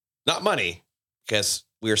not money, because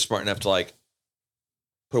we were smart enough to like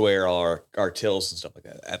put away all our tills and stuff like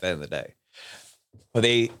that at the end of the day. But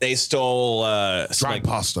they stole some, Dry like,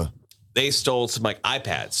 pasta. they stole some like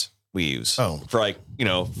iPads we use Oh. for like,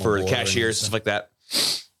 for ordering cashiers and and stuff like that.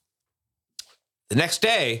 The next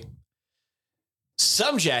day,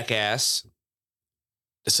 some jackass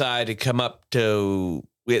decided to come up to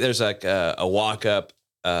there's like a walk up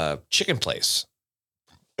chicken place.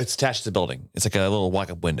 It's attached to the building. It's like a little walk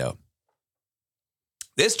up window.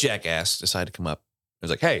 This jackass decided to come up. It was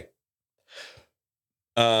like, hey,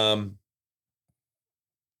 I'm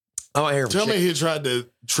out here. Tell me he tried to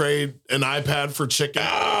trade an iPad for chicken.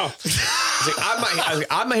 Oh.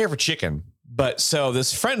 I'm not here for chicken. But so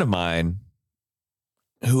this friend of mine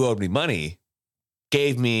who owed me money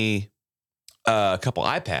gave me a couple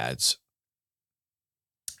iPads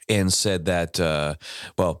and said that,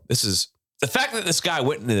 this is the fact that this guy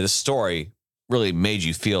went into this story really made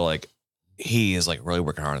you feel like he is like really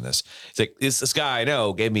working hard on this. It's like this guy I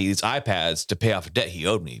know gave me these iPads to pay off a debt he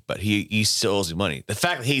owed me, but he still owes me money. The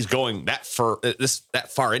fact that he's going that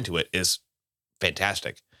far into it is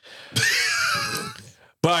fantastic.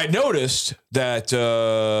 But I noticed that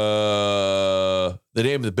the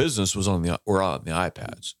name of the business was on the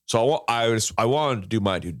iPads. So I wanted to do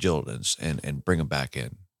my due diligence and bring them back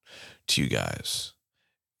in to you guys,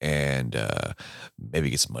 and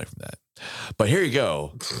maybe get some money from that. But here you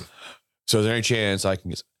go. So is there any chance I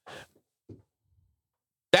can get?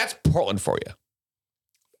 That's Portland for you.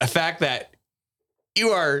 A fact that you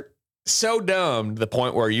are so dumb to the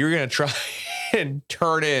point where you're going to try and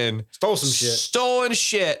turn in stolen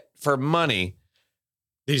shit for money.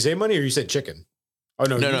 Did you say money or you said chicken? Oh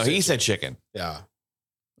no, no, he said chicken. Yeah, I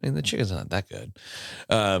mean the chicken's not that good.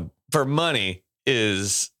 For money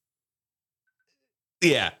is,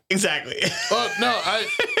 yeah, exactly. Well, no, I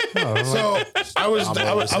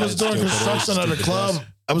was doing construction at a club.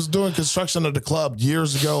 I was doing construction at a club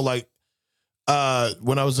years ago, like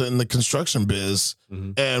when I was in the construction biz,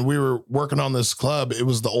 and we were working on this club. It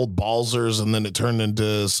was the old Balzers, and then it turned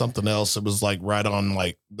into something else. It was like right on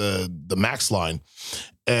like the Max line,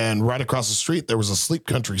 and right across the street there was a Sleep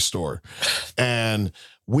Country store, and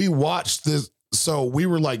we watched this. So we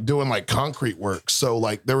were like doing like concrete work. So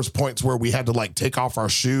like there was points where we had to like take off our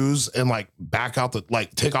shoes and like back out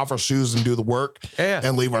take off our shoes and do the work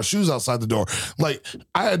and leave our shoes outside the door. Like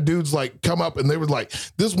I had dudes like come up and they were like,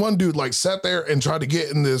 this one dude like sat there and tried to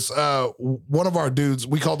get in this, one of our dudes,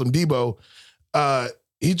 we called him Debo.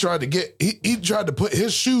 He tried to put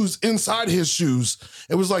his shoes inside his shoes.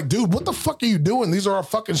 It was like, dude, what the fuck are you doing? These are our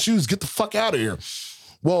fucking shoes. Get the fuck out of here.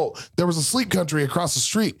 Well, there was a Sleep Country across the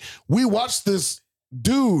street. We watched this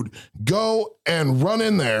dude go and run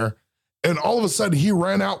in there, and all of a sudden he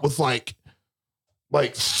ran out with like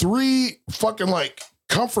 3 fucking like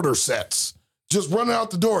comforter sets, just running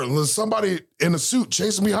out the door. And there's somebody in a suit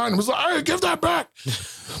chasing behind him. Was like, "Hey, give that back!"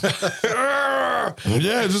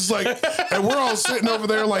 Yeah, just like, and we're all sitting over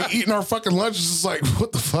there like eating our fucking lunch. It's just like,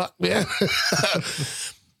 what the fuck, man?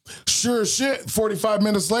 Sure as shit. 45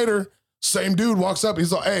 minutes later, same dude walks up.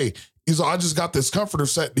 He's like, "Hey," he's like, "I just got this comforter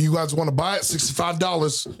set. Do you guys want to buy it?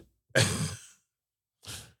 $65.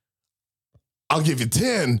 I'll give you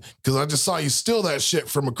 10 because I just saw you steal that shit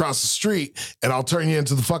from across the street, and I'll turn you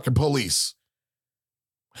into the fucking police."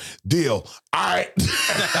 Deal. All right.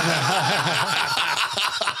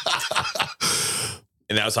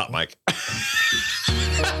 And that was Hot Mike.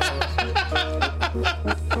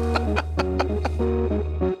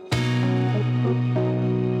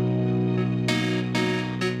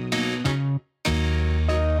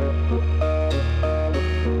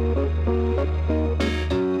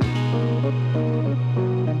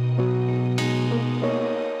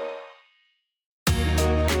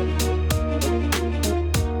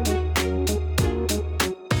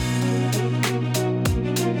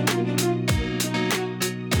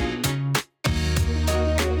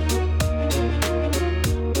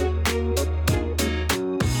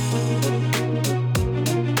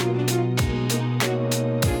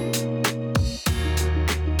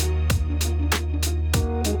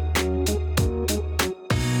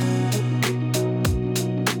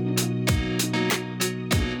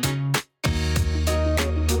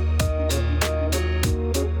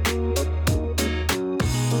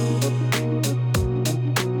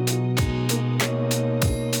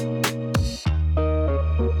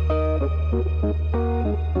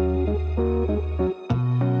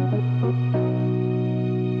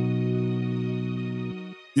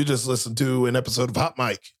 You just listened to an episode of Hot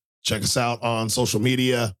Mike. Check us out on social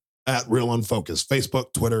media at Real Unfocused.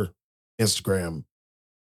 Facebook, Twitter, Instagram,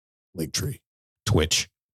 Linktree. Twitch.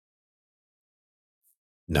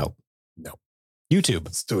 No. YouTube.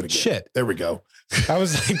 Let's do it again. Shit. There we go. I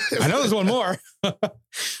was like, I know there's one more. All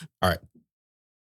right.